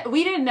 Well,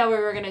 we didn't know we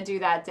were going to do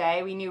that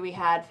day. We knew we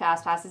had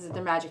fast passes at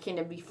the Magic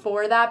Kingdom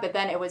before that, but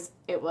then it was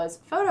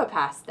Photo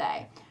Pass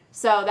Day.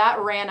 So that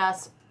ran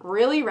us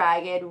really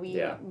ragged.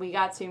 We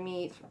got to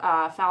meet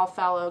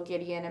Foul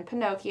Gideon, and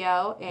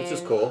Pinocchio. Which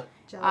is cool.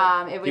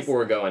 People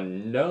were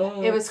going nuts.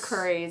 It was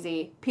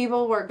crazy.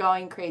 People were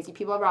going crazy.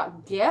 People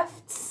brought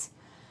gifts.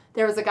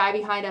 There was a guy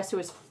behind us who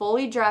was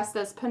fully dressed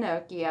as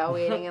Pinocchio,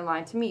 waiting in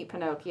line to meet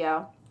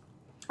Pinocchio.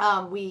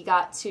 We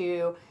got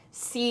to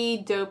see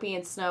Dopey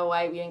and Snow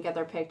White. We didn't get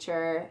their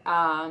picture.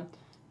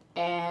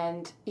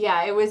 And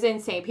yeah, it was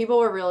insane. People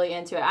were really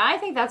into it. I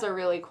think that's a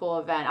really cool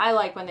event. I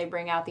like when they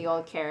bring out the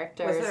old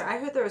characters. I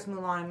heard there was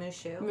Mulan and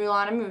Mushu.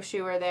 Mulan and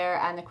Mushu were there,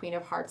 and the Queen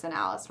of Hearts and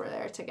Alice were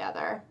there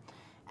together.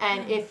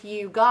 And if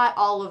you got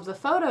all of the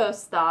photo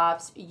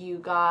stops, you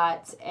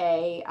got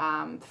a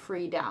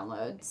free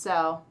download.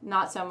 So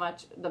not so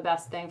much the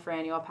best thing for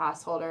annual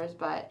pass holders,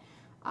 but...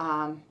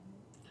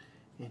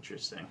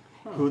 Interesting.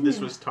 Who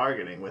this was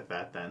targeting with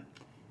that then?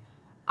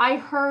 I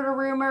heard a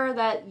rumor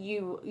that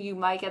you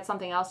might get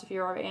something else if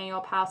you're an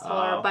annual pass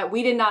holder, but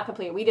we did not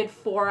complete. We did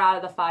 4 out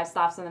of the 5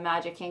 stops in the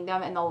Magic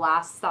Kingdom, and the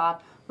last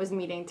stop was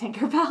meeting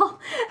Tinkerbell.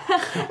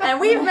 And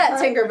we've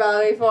met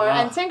Tinkerbell before,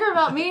 and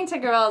meeting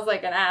Tinkerbell is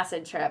like an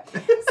acid trip.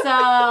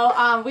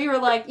 So we were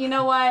like, you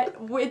know what?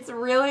 It's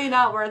really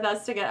not worth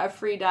us to get a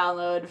free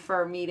download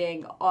for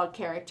meeting a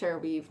character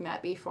we've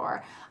met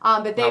before.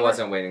 But I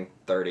wasn't waiting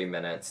 30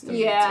 minutes to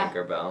meet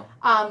Tinkerbell.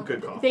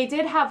 Good call. They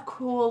did have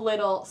cool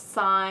little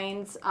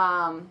signs,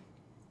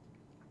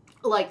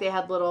 like they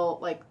had little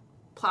like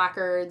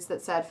placards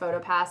that said Photo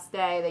Pass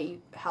Day that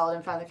you held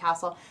in front of the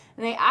castle.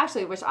 And they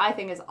actually, which I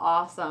think is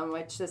awesome,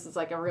 which this is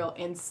like a real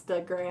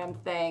Instagram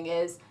thing,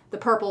 is the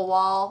purple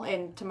wall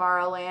in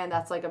Tomorrowland.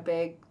 That's like a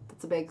big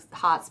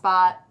hot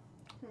spot.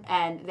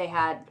 And they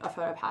had a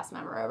Photo Pass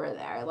member over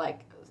there,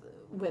 like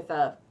with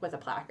a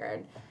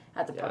placard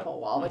at the purple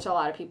wall, which a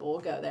lot of people will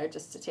go there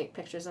just to take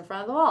pictures in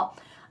front of the wall.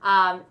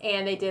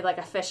 And they did like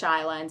a fish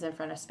island in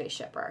front of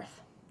Spaceship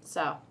Earth.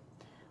 So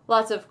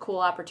lots of cool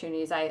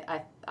opportunities.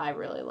 I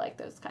really like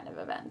those kind of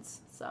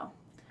events. So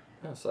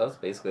Yeah, so that was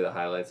basically the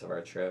highlights of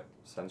our trip,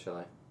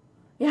 essentially.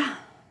 yeah,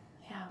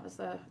 it was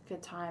a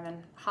good time.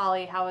 And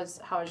Holly, how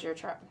was your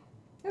trip?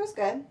 It was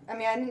good. I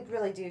mean, I didn't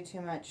really do too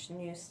much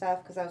new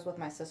stuff because I was with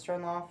my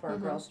sister-in-law for a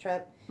girls'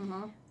 trip.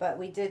 Mm-hmm. But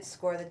we did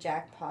score the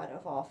jackpot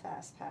of all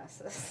fast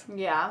passes.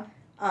 Yeah.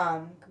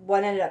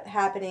 What ended up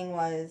happening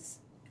was,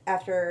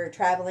 after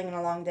traveling in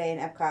a long day in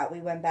Epcot,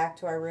 we went back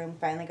to our room,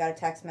 finally got a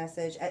text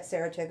message at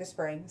Saratoga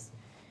Springs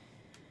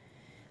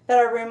that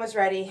our room was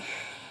ready.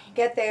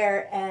 Get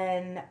there,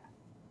 and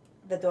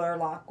the door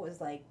lock was,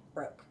 like,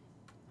 broke.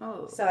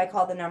 Oh. So I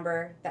called the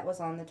number that was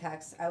on the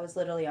text. I was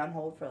literally on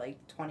hold for, like,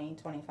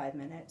 25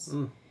 minutes.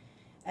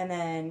 And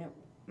then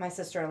my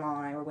sister-in-law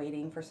and I were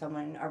waiting for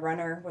someone. A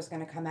runner was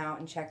going to come out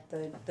and check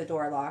the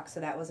door lock, so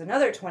that was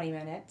another 20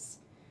 minutes.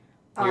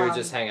 You were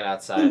just hanging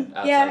outside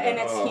yeah, and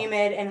it's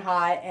humid and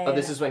hot. And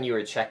this is when you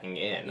were checking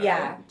in, right?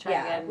 Yeah,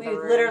 Checking in we the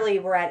room. literally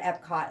were at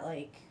Epcot,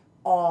 like,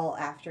 all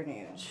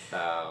afternoon.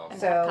 Oh. And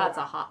So, Epcot's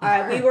a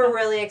hot we were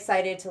really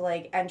excited to,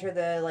 like, enter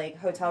the, like,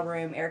 hotel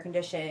room, air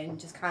conditioned,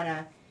 just kind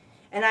of...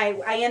 And I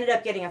ended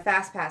up getting a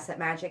fast pass at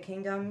Magic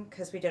Kingdom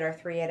because we did our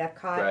 3 at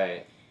Epcot.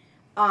 Right.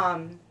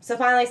 So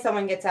finally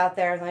someone gets out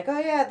there and like, oh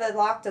yeah, the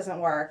lock doesn't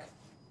work.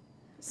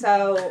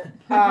 So,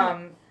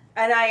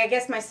 and I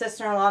guess my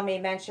sister-in-law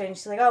made mention,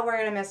 she's like, oh, we're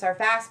going to miss our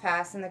fast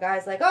pass. And the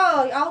guy's like,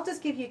 oh, I'll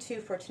just give you 2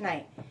 for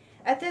tonight.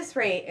 At this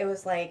rate, it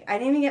was like, I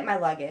didn't even get my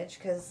luggage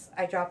because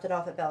I dropped it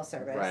off at Bell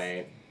Service.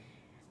 Right.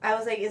 I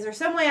was like, is there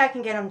some way I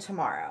can get them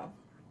tomorrow?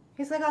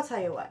 He's like, I'll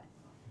tell you what.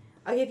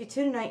 I'll give you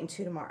 2 tonight and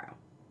 2 tomorrow.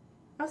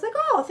 I was like,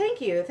 oh,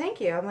 thank you.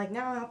 I'm like,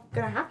 now I'm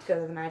going to have to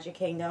go to the Magic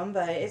Kingdom,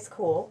 but it's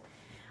cool.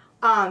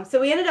 So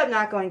we ended up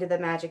not going to the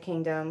Magic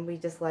Kingdom. We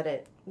just we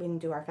didn't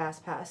do our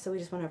fast pass. So we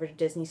just went over to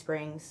Disney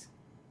Springs,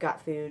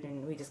 got food,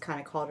 and we just kind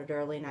of called it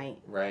early night.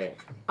 Right.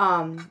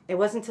 It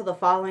wasn't until the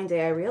following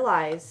day I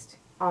realized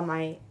on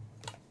my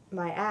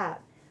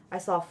app, I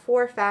saw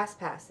 4 fast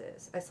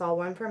passes. I saw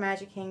one for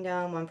Magic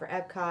Kingdom, one for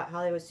Epcot,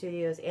 Hollywood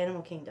Studios,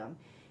 Animal Kingdom.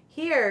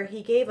 Here,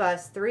 he gave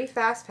us 3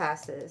 fast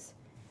passes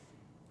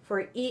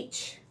for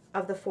each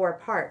of the 4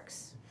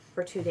 parks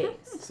for 2 days.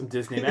 Some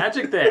Disney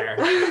magic there.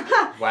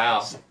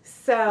 Wow.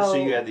 So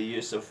you had the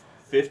use of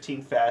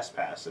 15 fast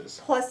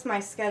passes. plus my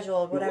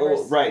schedule, whatever.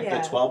 Oh, right,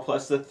 yeah. the 12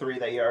 plus the 3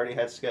 that you already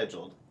had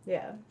scheduled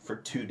Yeah. for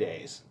 2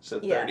 days. So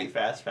 30 Yeah.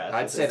 fast passes.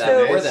 I'd say in that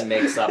 2 more days. than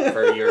makes up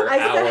for your I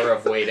said- hour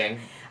of waiting.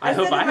 I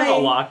hope said I to have a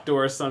my- locked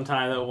door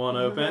sometime that won't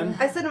open.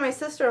 I said to my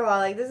sister-in-law,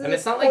 like, this is And a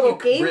it's not like total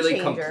you game really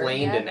changer.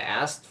 complained yeah. and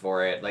asked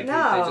for it. Like,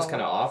 No. they just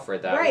kind of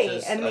offered that, Right, which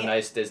is I mean- a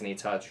nice Disney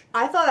touch.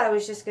 I thought I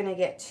was just going to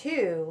get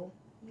 2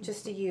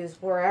 just to use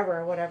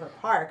whatever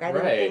park. I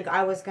didn't Right. think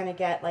I was going to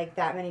get, like,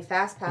 that many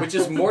fast passes. Which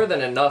is more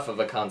than enough of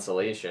a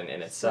consolation in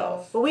So,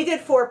 itself. but we did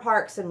 4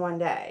 parks in one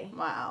day.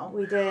 Wow.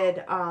 We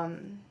did,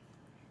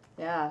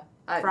 Yeah.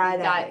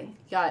 Friday.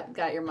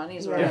 Got your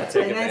money's yeah. worth. Yeah,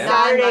 take and then advantage.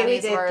 Saturday we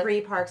Money's did worth.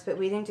 3 parks, but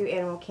we didn't do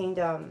Animal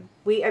Kingdom.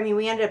 We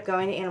ended up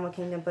going to Animal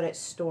Kingdom, but it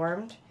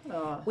stormed.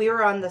 Oh. We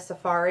were on the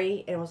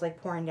safari, and it was,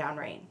 like, pouring down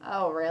rain.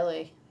 Oh,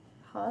 really?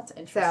 Oh, that's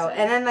interesting. So,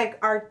 and then, like,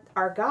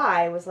 our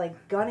guy was, like,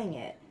 gunning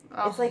it.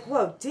 Oh. It's like,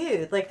 whoa,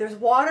 dude, like, there's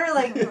water,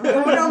 like,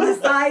 going on the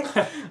sides.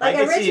 Like, I can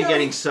see you originally-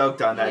 getting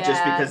soaked on that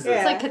just Yeah. because Yeah.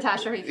 It's like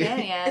Catastrophe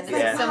Canyon. It's It's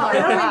like, Yeah. wow, similar I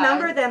don't vibe.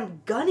 remember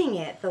them gunning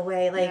it the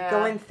way, like, Yeah.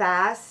 going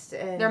fast.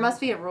 And There must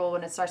be a rule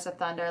when it starts to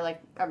thunder,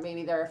 like, or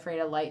maybe they're afraid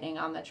of lightning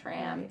on the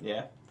tram.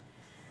 Yeah.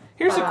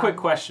 Here's a quick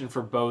question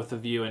for both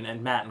of you,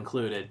 and Matt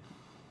included.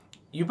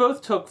 You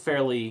both took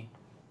fairly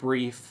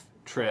brief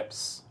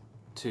trips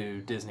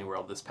to Disney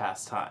World this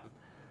past time.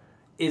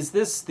 Is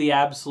this the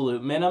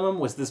absolute minimum?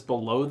 Was this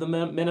below the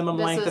minimum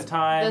length of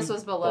time? This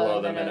was below,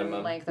 Below the the minimum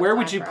minimum. length of Where time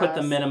would you for put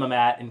the us. minimum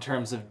at in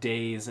terms of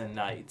days and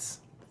nights?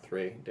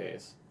 3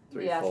 days.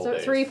 3 Yeah, full so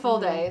days. 3 full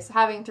days.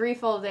 Having 3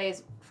 full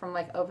days from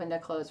like open to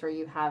close, where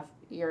you have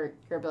your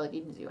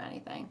ability to do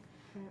anything.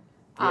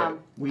 Yeah,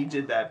 we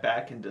did that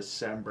back in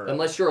December.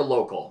 Unless you're a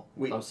local.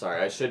 We- I'm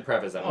sorry, I should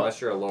preface that.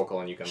 Unless you're a local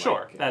and you can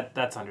Sure, like...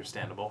 that's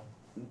understandable.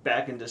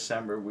 Back in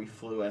December, we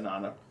flew in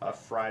on a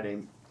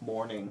Friday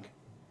morning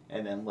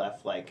and then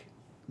left, like,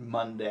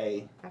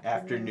 Monday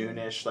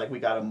afternoonish. Like, we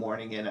got a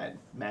morning in at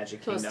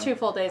Magic So it Kingdom. was 2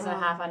 full days and a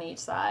half on each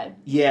side.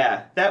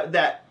 Yeah,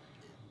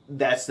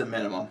 that's the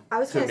minimum. I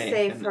was to going to me.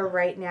 say And- for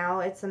right now,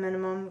 it's a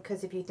minimum,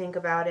 because if you think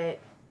about it,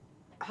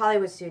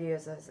 Hollywood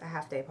Studios is a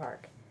half-day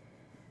park.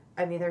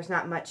 I mean, there's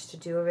not much to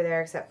do over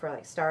there except for,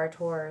 like, Star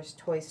Tours,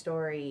 Toy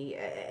Story,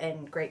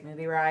 and Great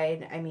Movie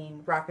Ride. I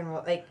mean, Rock and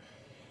Roll, like,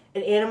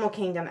 an Animal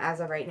Kingdom, as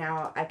of right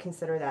now, I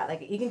consider that.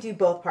 Like, you can do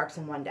both parks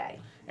in one day.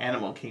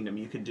 Animal Kingdom,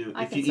 you could do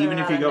I if you consider even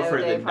if that you a go for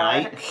no-day the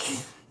park.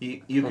 night,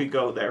 you could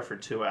go there for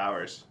 2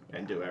 hours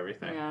and do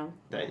everything. Yeah.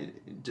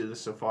 Do the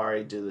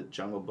safari, do the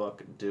Jungle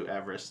Book, do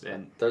Everest,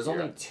 and There's you're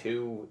only up.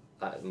 2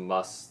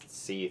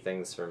 must-see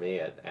things for me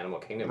at Animal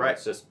Kingdom. Right.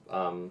 It's just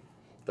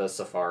the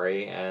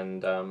safari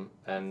and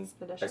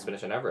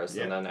Expedition Everest,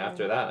 Yeah. and then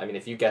after that, I mean,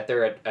 if you get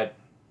there at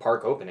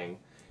park opening,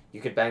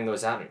 you could bang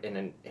those out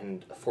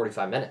in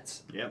 45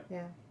 minutes. Yep.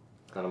 Yeah.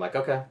 And I'm like,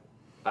 okay,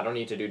 I don't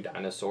need to do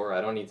Dinosaur.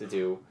 I don't need to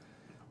do,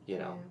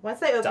 Once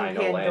they open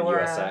Dino Land,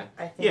 Pandora, USA.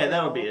 I think Yeah,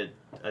 that'll it'll- be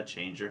a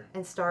changer.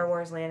 and Star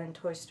Wars Land and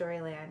Toy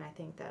Story Land. I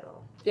think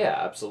that'll. Yeah,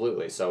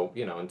 absolutely. So,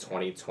 in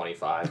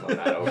 2025 when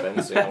that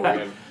opens, we're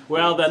gonna,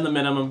 Well, then the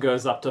minimum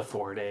goes up to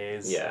 4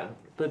 days. yeah.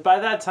 But by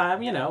that time,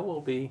 we'll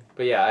be.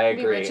 But yeah, I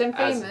Be agree. rich and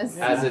famous.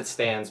 As it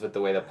stands with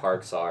the way the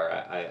parks are,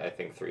 I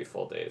think 3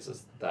 full days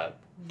is that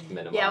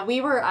minimum. Yeah,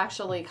 we were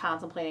actually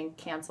contemplating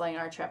canceling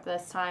our trip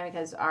this time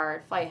because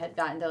our flight had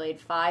gotten delayed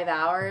 5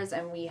 hours,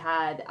 and we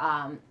had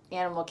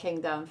Animal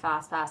Kingdom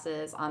fast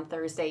passes on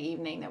Thursday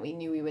evening that we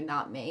knew we would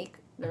not make.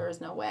 There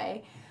was no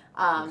way.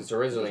 Because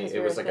originally because it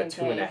we was were like a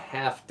thinking-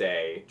 2.5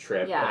 day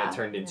trip, Yeah. and it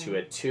turned into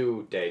a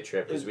 2-day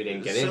trip because we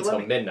didn't get So in let until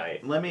me-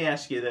 midnight. Let me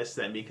ask you this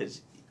then,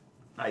 because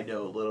I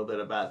know a little bit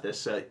about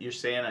this. You're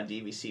saying on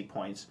DVC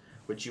points,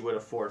 which you would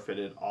have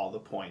forfeited all the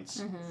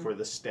points for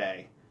the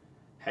stay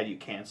had you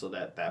canceled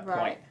at that point.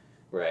 Right.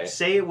 Right.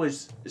 Say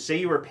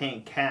you were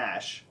paying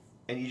cash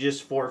and you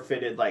just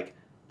forfeited like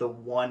the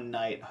 1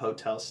 night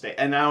hotel stay.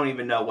 And I don't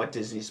even know what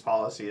Disney's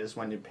policy is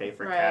when you pay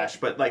for Right. cash,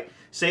 but like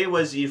say it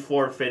was you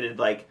forfeited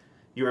like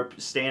you were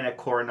staying at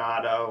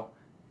Coronado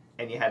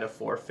and you had to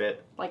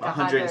forfeit Like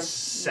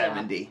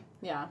 170.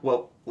 Yeah.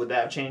 Well, would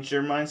that have changed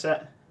your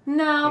mindset?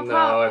 No,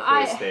 No,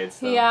 if we stayed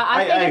still. Yeah,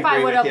 I think if I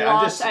agree would with have you. I'm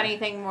lost just-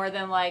 anything more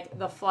than like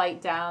the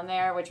flight down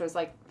there, which was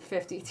like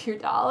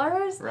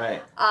 $52,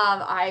 Right.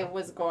 I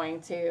was going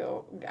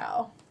to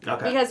go.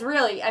 Okay. Because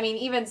really, I mean,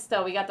 even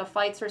still, we got the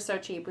flights were so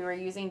cheap. We were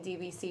using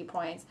DVC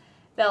points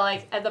that,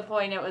 like, at the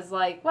point it was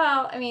like,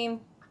 well, I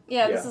mean, this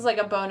Yeah. is like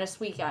a bonus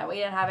weekend. We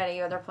didn't have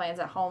any other plans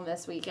at home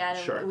this weekend.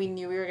 And Sure. we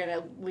knew we were going to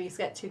at least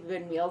get 2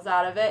 good meals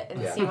out of it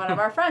and Yeah. see one of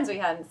our friends we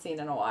hadn't seen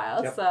in a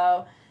while. Yep.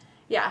 So,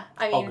 yeah,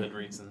 I mean, All good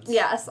reasons.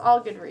 yes, all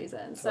good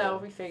reasons. So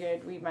Totally. we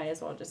figured we might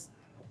as well just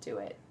do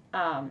it.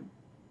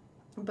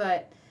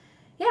 But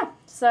yeah,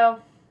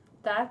 so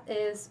that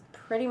is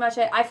pretty much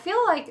it. I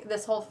feel like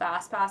this whole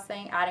fast pass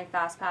thing, adding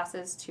fast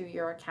passes to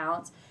your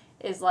accounts,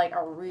 is like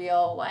a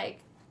real like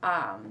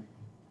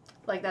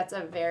that's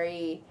a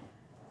very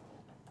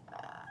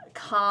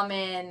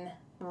common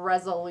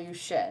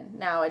resolution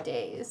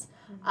nowadays.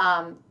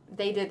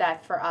 They did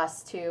that for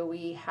us too.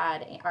 We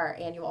had our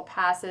annual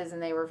passes,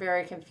 and they were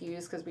very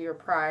confused because we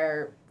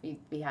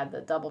had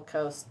the double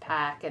coast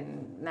pack,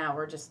 and now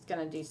we're just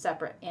gonna do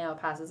separate annual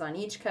passes on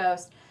each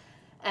coast.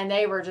 And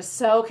they were just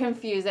so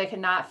confused, they could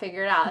not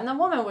figure it out. And the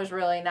woman was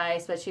really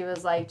nice, but she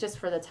was like, just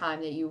for the time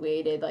that you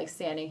waited, like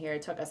standing here,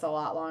 it took us a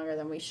lot longer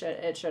than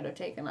it should have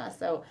taken us.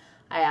 So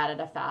I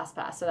added a fast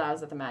pass, so that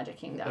was at the Magic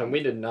Kingdom. And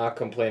we did not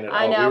complain at all.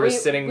 I know, we were we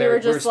sitting were there. We were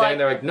just standing like-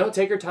 there like, no,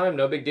 take your time,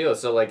 no big deal.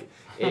 So like,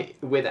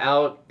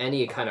 without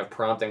any kind of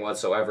prompting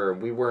whatsoever,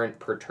 we weren't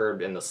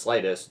perturbed in the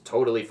slightest.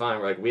 Totally fine.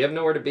 We're like, we have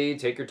nowhere to be.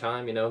 Take your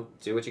time.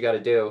 Do what you got to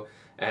do.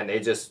 And they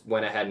just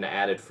went ahead and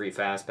added free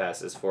fast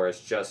passes for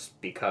us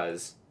just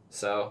because.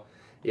 So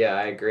yeah,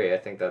 I agree. I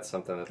think that's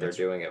something that they're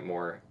doing it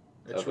more.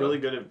 It's really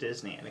good of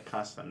Disney, and it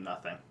costs them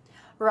nothing.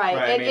 Right.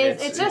 Right, I mean,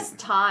 It's just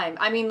time.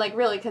 I mean, like,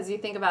 really, because you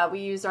think about it, we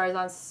used ours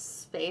on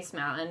Space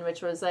Mountain,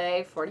 which was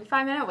a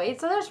 45-minute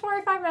wait. So there's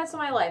 45 minutes of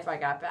my life I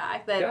got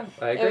back. Yeah,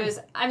 I agree.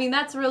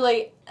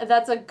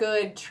 That's a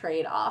good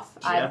trade-off,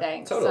 I Yeah,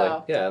 think. Totally.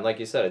 So, Yeah, and like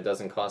you said, it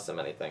doesn't cost them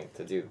anything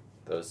to do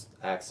those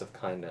acts of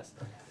kindness.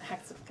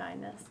 acts of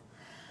kindness.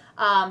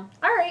 All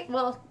right.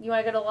 Well, you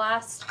want to go to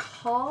last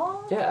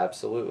call? Yeah,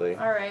 absolutely.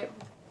 All right.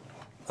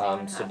 Does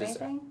anyone So have does-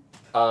 anything?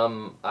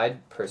 I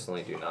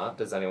personally do not.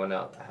 Does anyone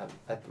else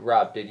have?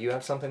 Rob, did you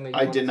have something that you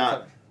I wanted did to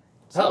not.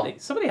 talk-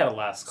 Somebody had a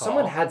last call.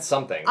 Someone had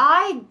something.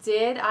 I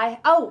did.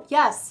 Oh,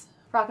 yes.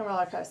 Rock and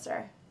Roller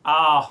Coaster.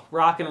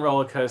 Rock and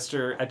Roller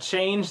Coaster, a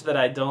change that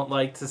I don't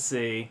like to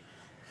see.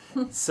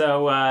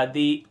 So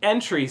the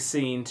entry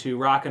scene to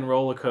Rock and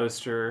Roller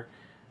Coaster,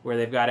 where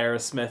they've got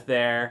Aerosmith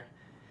there,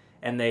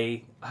 and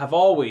they have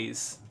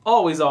always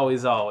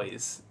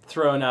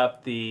thrown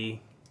up the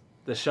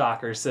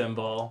shocker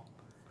symbol,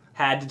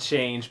 had to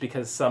change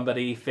because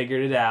somebody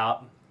figured it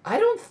out. I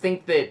don't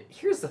think that.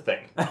 Here's the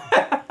thing.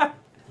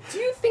 Do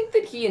you think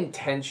that he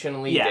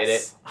intentionally did it?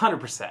 Yes,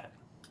 100%.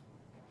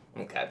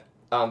 Okay.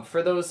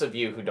 For those of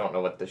you who don't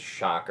know what the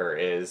shocker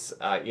is,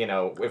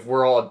 if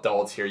we're all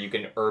adults here, you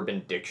can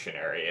Urban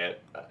Dictionary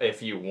it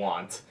if you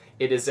want.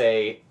 It is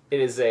a,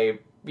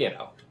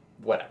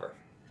 whatever.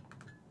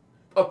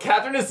 Oh,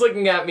 Catherine is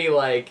looking at me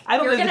like... I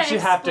don't You're think going that you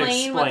have to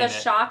explain what explain the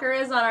it. shocker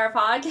is on our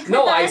podcast?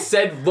 No, I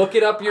said look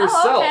it up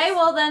yourself. Oh, okay,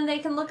 well then they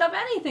can look up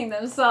anything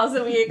themselves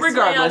that we explain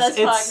on Regardless,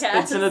 this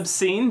podcast. it's an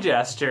obscene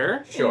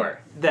gesture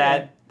Sure.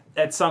 that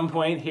at some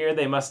point here,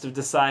 they must have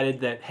decided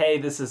that, hey,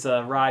 this is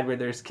a ride where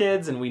there's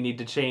kids and we need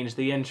to change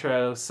the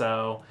intro.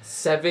 So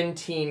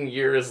 17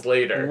 years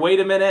later. wait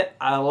a minute.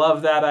 I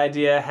love that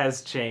idea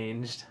has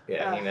changed.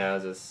 Yeah, you know,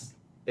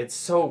 it's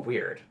so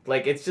weird.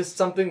 Like, it's just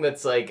something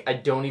that's like, I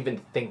don't even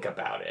think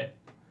about it.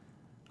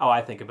 Oh,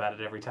 I think about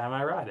it every time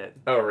I ride it.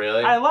 Oh,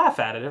 really? I laugh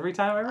at it every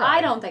time I ride it.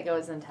 I don't think it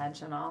was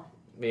intentional.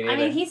 Me neither. I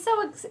mean, he's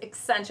so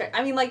eccentric.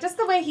 I mean, like, just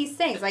the way he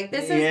sings. Like,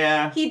 this is...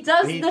 Yeah. He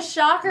does the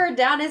shocker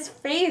down his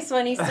face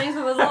when he sings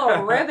with his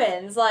little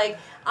ribbons. Like,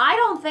 I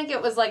don't think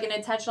it was, like, an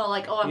intentional,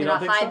 like, oh, I'm You going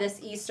don't to think hide so? this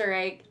Easter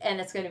egg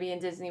and it's going to be in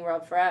Disney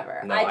World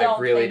forever. No, I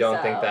really don't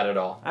so. think that at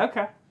all.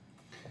 Okay.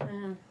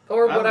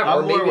 Or whatever.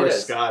 I'm more maybe where it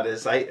is. Scott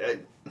is.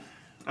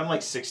 I'm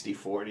like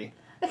 60-40.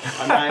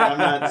 I'm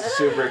not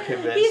super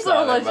convinced. He's a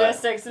on it, but-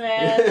 logistics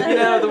man. You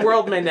know, the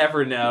world may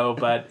never know,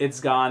 but it's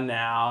gone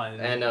now.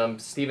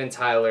 And Steven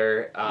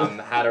Tyler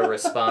had a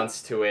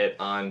response to it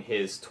on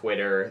his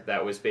Twitter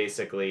that was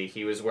basically,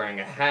 he was wearing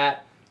a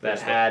hat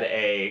that had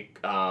a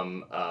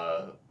cuss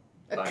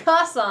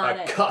on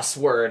it. cuss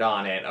word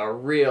on it, a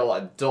real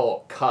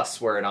adult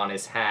cuss word on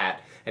his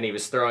hat, and he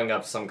was throwing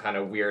up some kind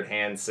of weird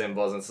hand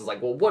symbols, and it's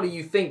like, well, what do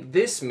you think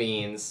this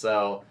means?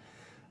 So,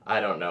 I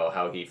don't know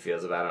how he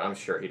feels about it. I'm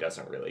sure he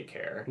doesn't really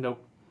care.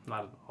 Nope,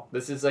 not at all.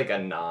 This is like a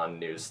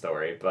non-news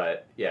story,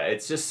 but yeah,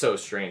 it's just so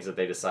strange that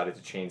they decided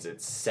to change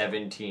it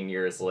 17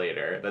 years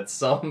later, that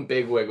some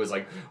bigwig was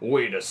like,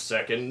 wait a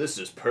second, this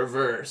is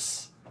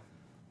perverse.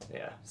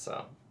 Yeah,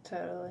 so,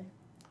 Totally.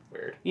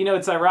 weird. You know,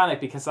 it's ironic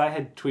because I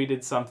had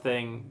tweeted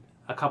something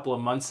a couple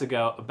of months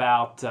ago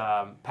about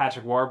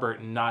Patrick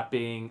Warburton not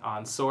being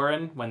on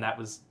Soarin' when that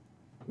was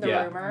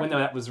Rumor. when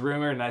that was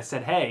rumored, and I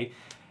said, hey,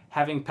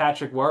 having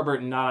Patrick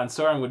Warburton not on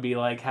Soarin' would be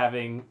like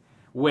having,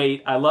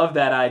 wait, I love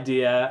that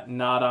idea,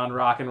 not on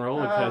Rock and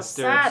Roller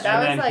Coaster. Sad. That and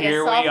was then like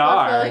here a we are.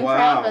 self-fulfilling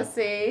Wow.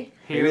 prophecy.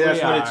 Here Maybe that's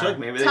we what are. it took.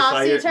 Maybe they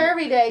saw your...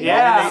 Topsy-turvy day.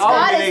 Yeah.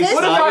 Scott, Maybe is they this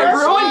What saw if your I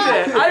your fault?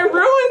 ruined it?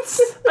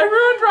 I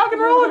ruined Rock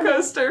and Roller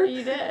Coaster.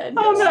 You did.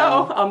 Oh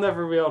no, I'll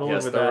never be able to live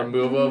Yes, with the that.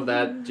 removal of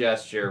that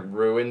gesture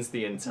ruins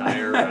the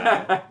entire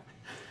ride.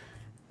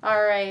 All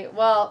right.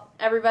 Well,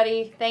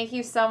 everybody, thank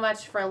you so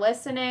much for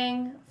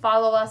listening.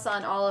 Follow us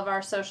on all of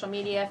our social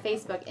media,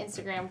 Facebook,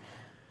 Instagram,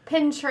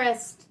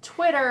 Pinterest,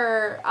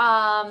 Twitter,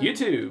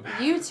 YouTube.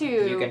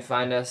 YouTube. You can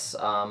find us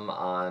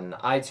on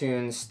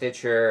iTunes,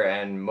 Stitcher,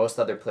 and most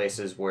other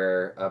places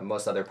where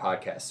most other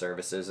podcast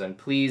services. And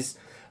please,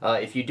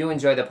 if you do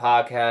enjoy the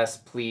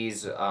podcast,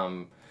 please,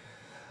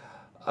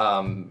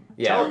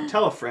 yeah,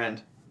 Tell a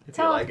friend if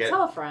you like it.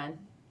 Tell a friend.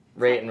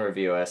 rate and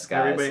review us,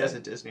 guys. Everybody has a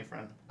Disney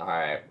friend. All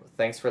right,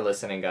 thanks for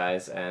listening,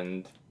 guys,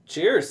 and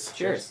Cheers.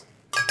 cheers.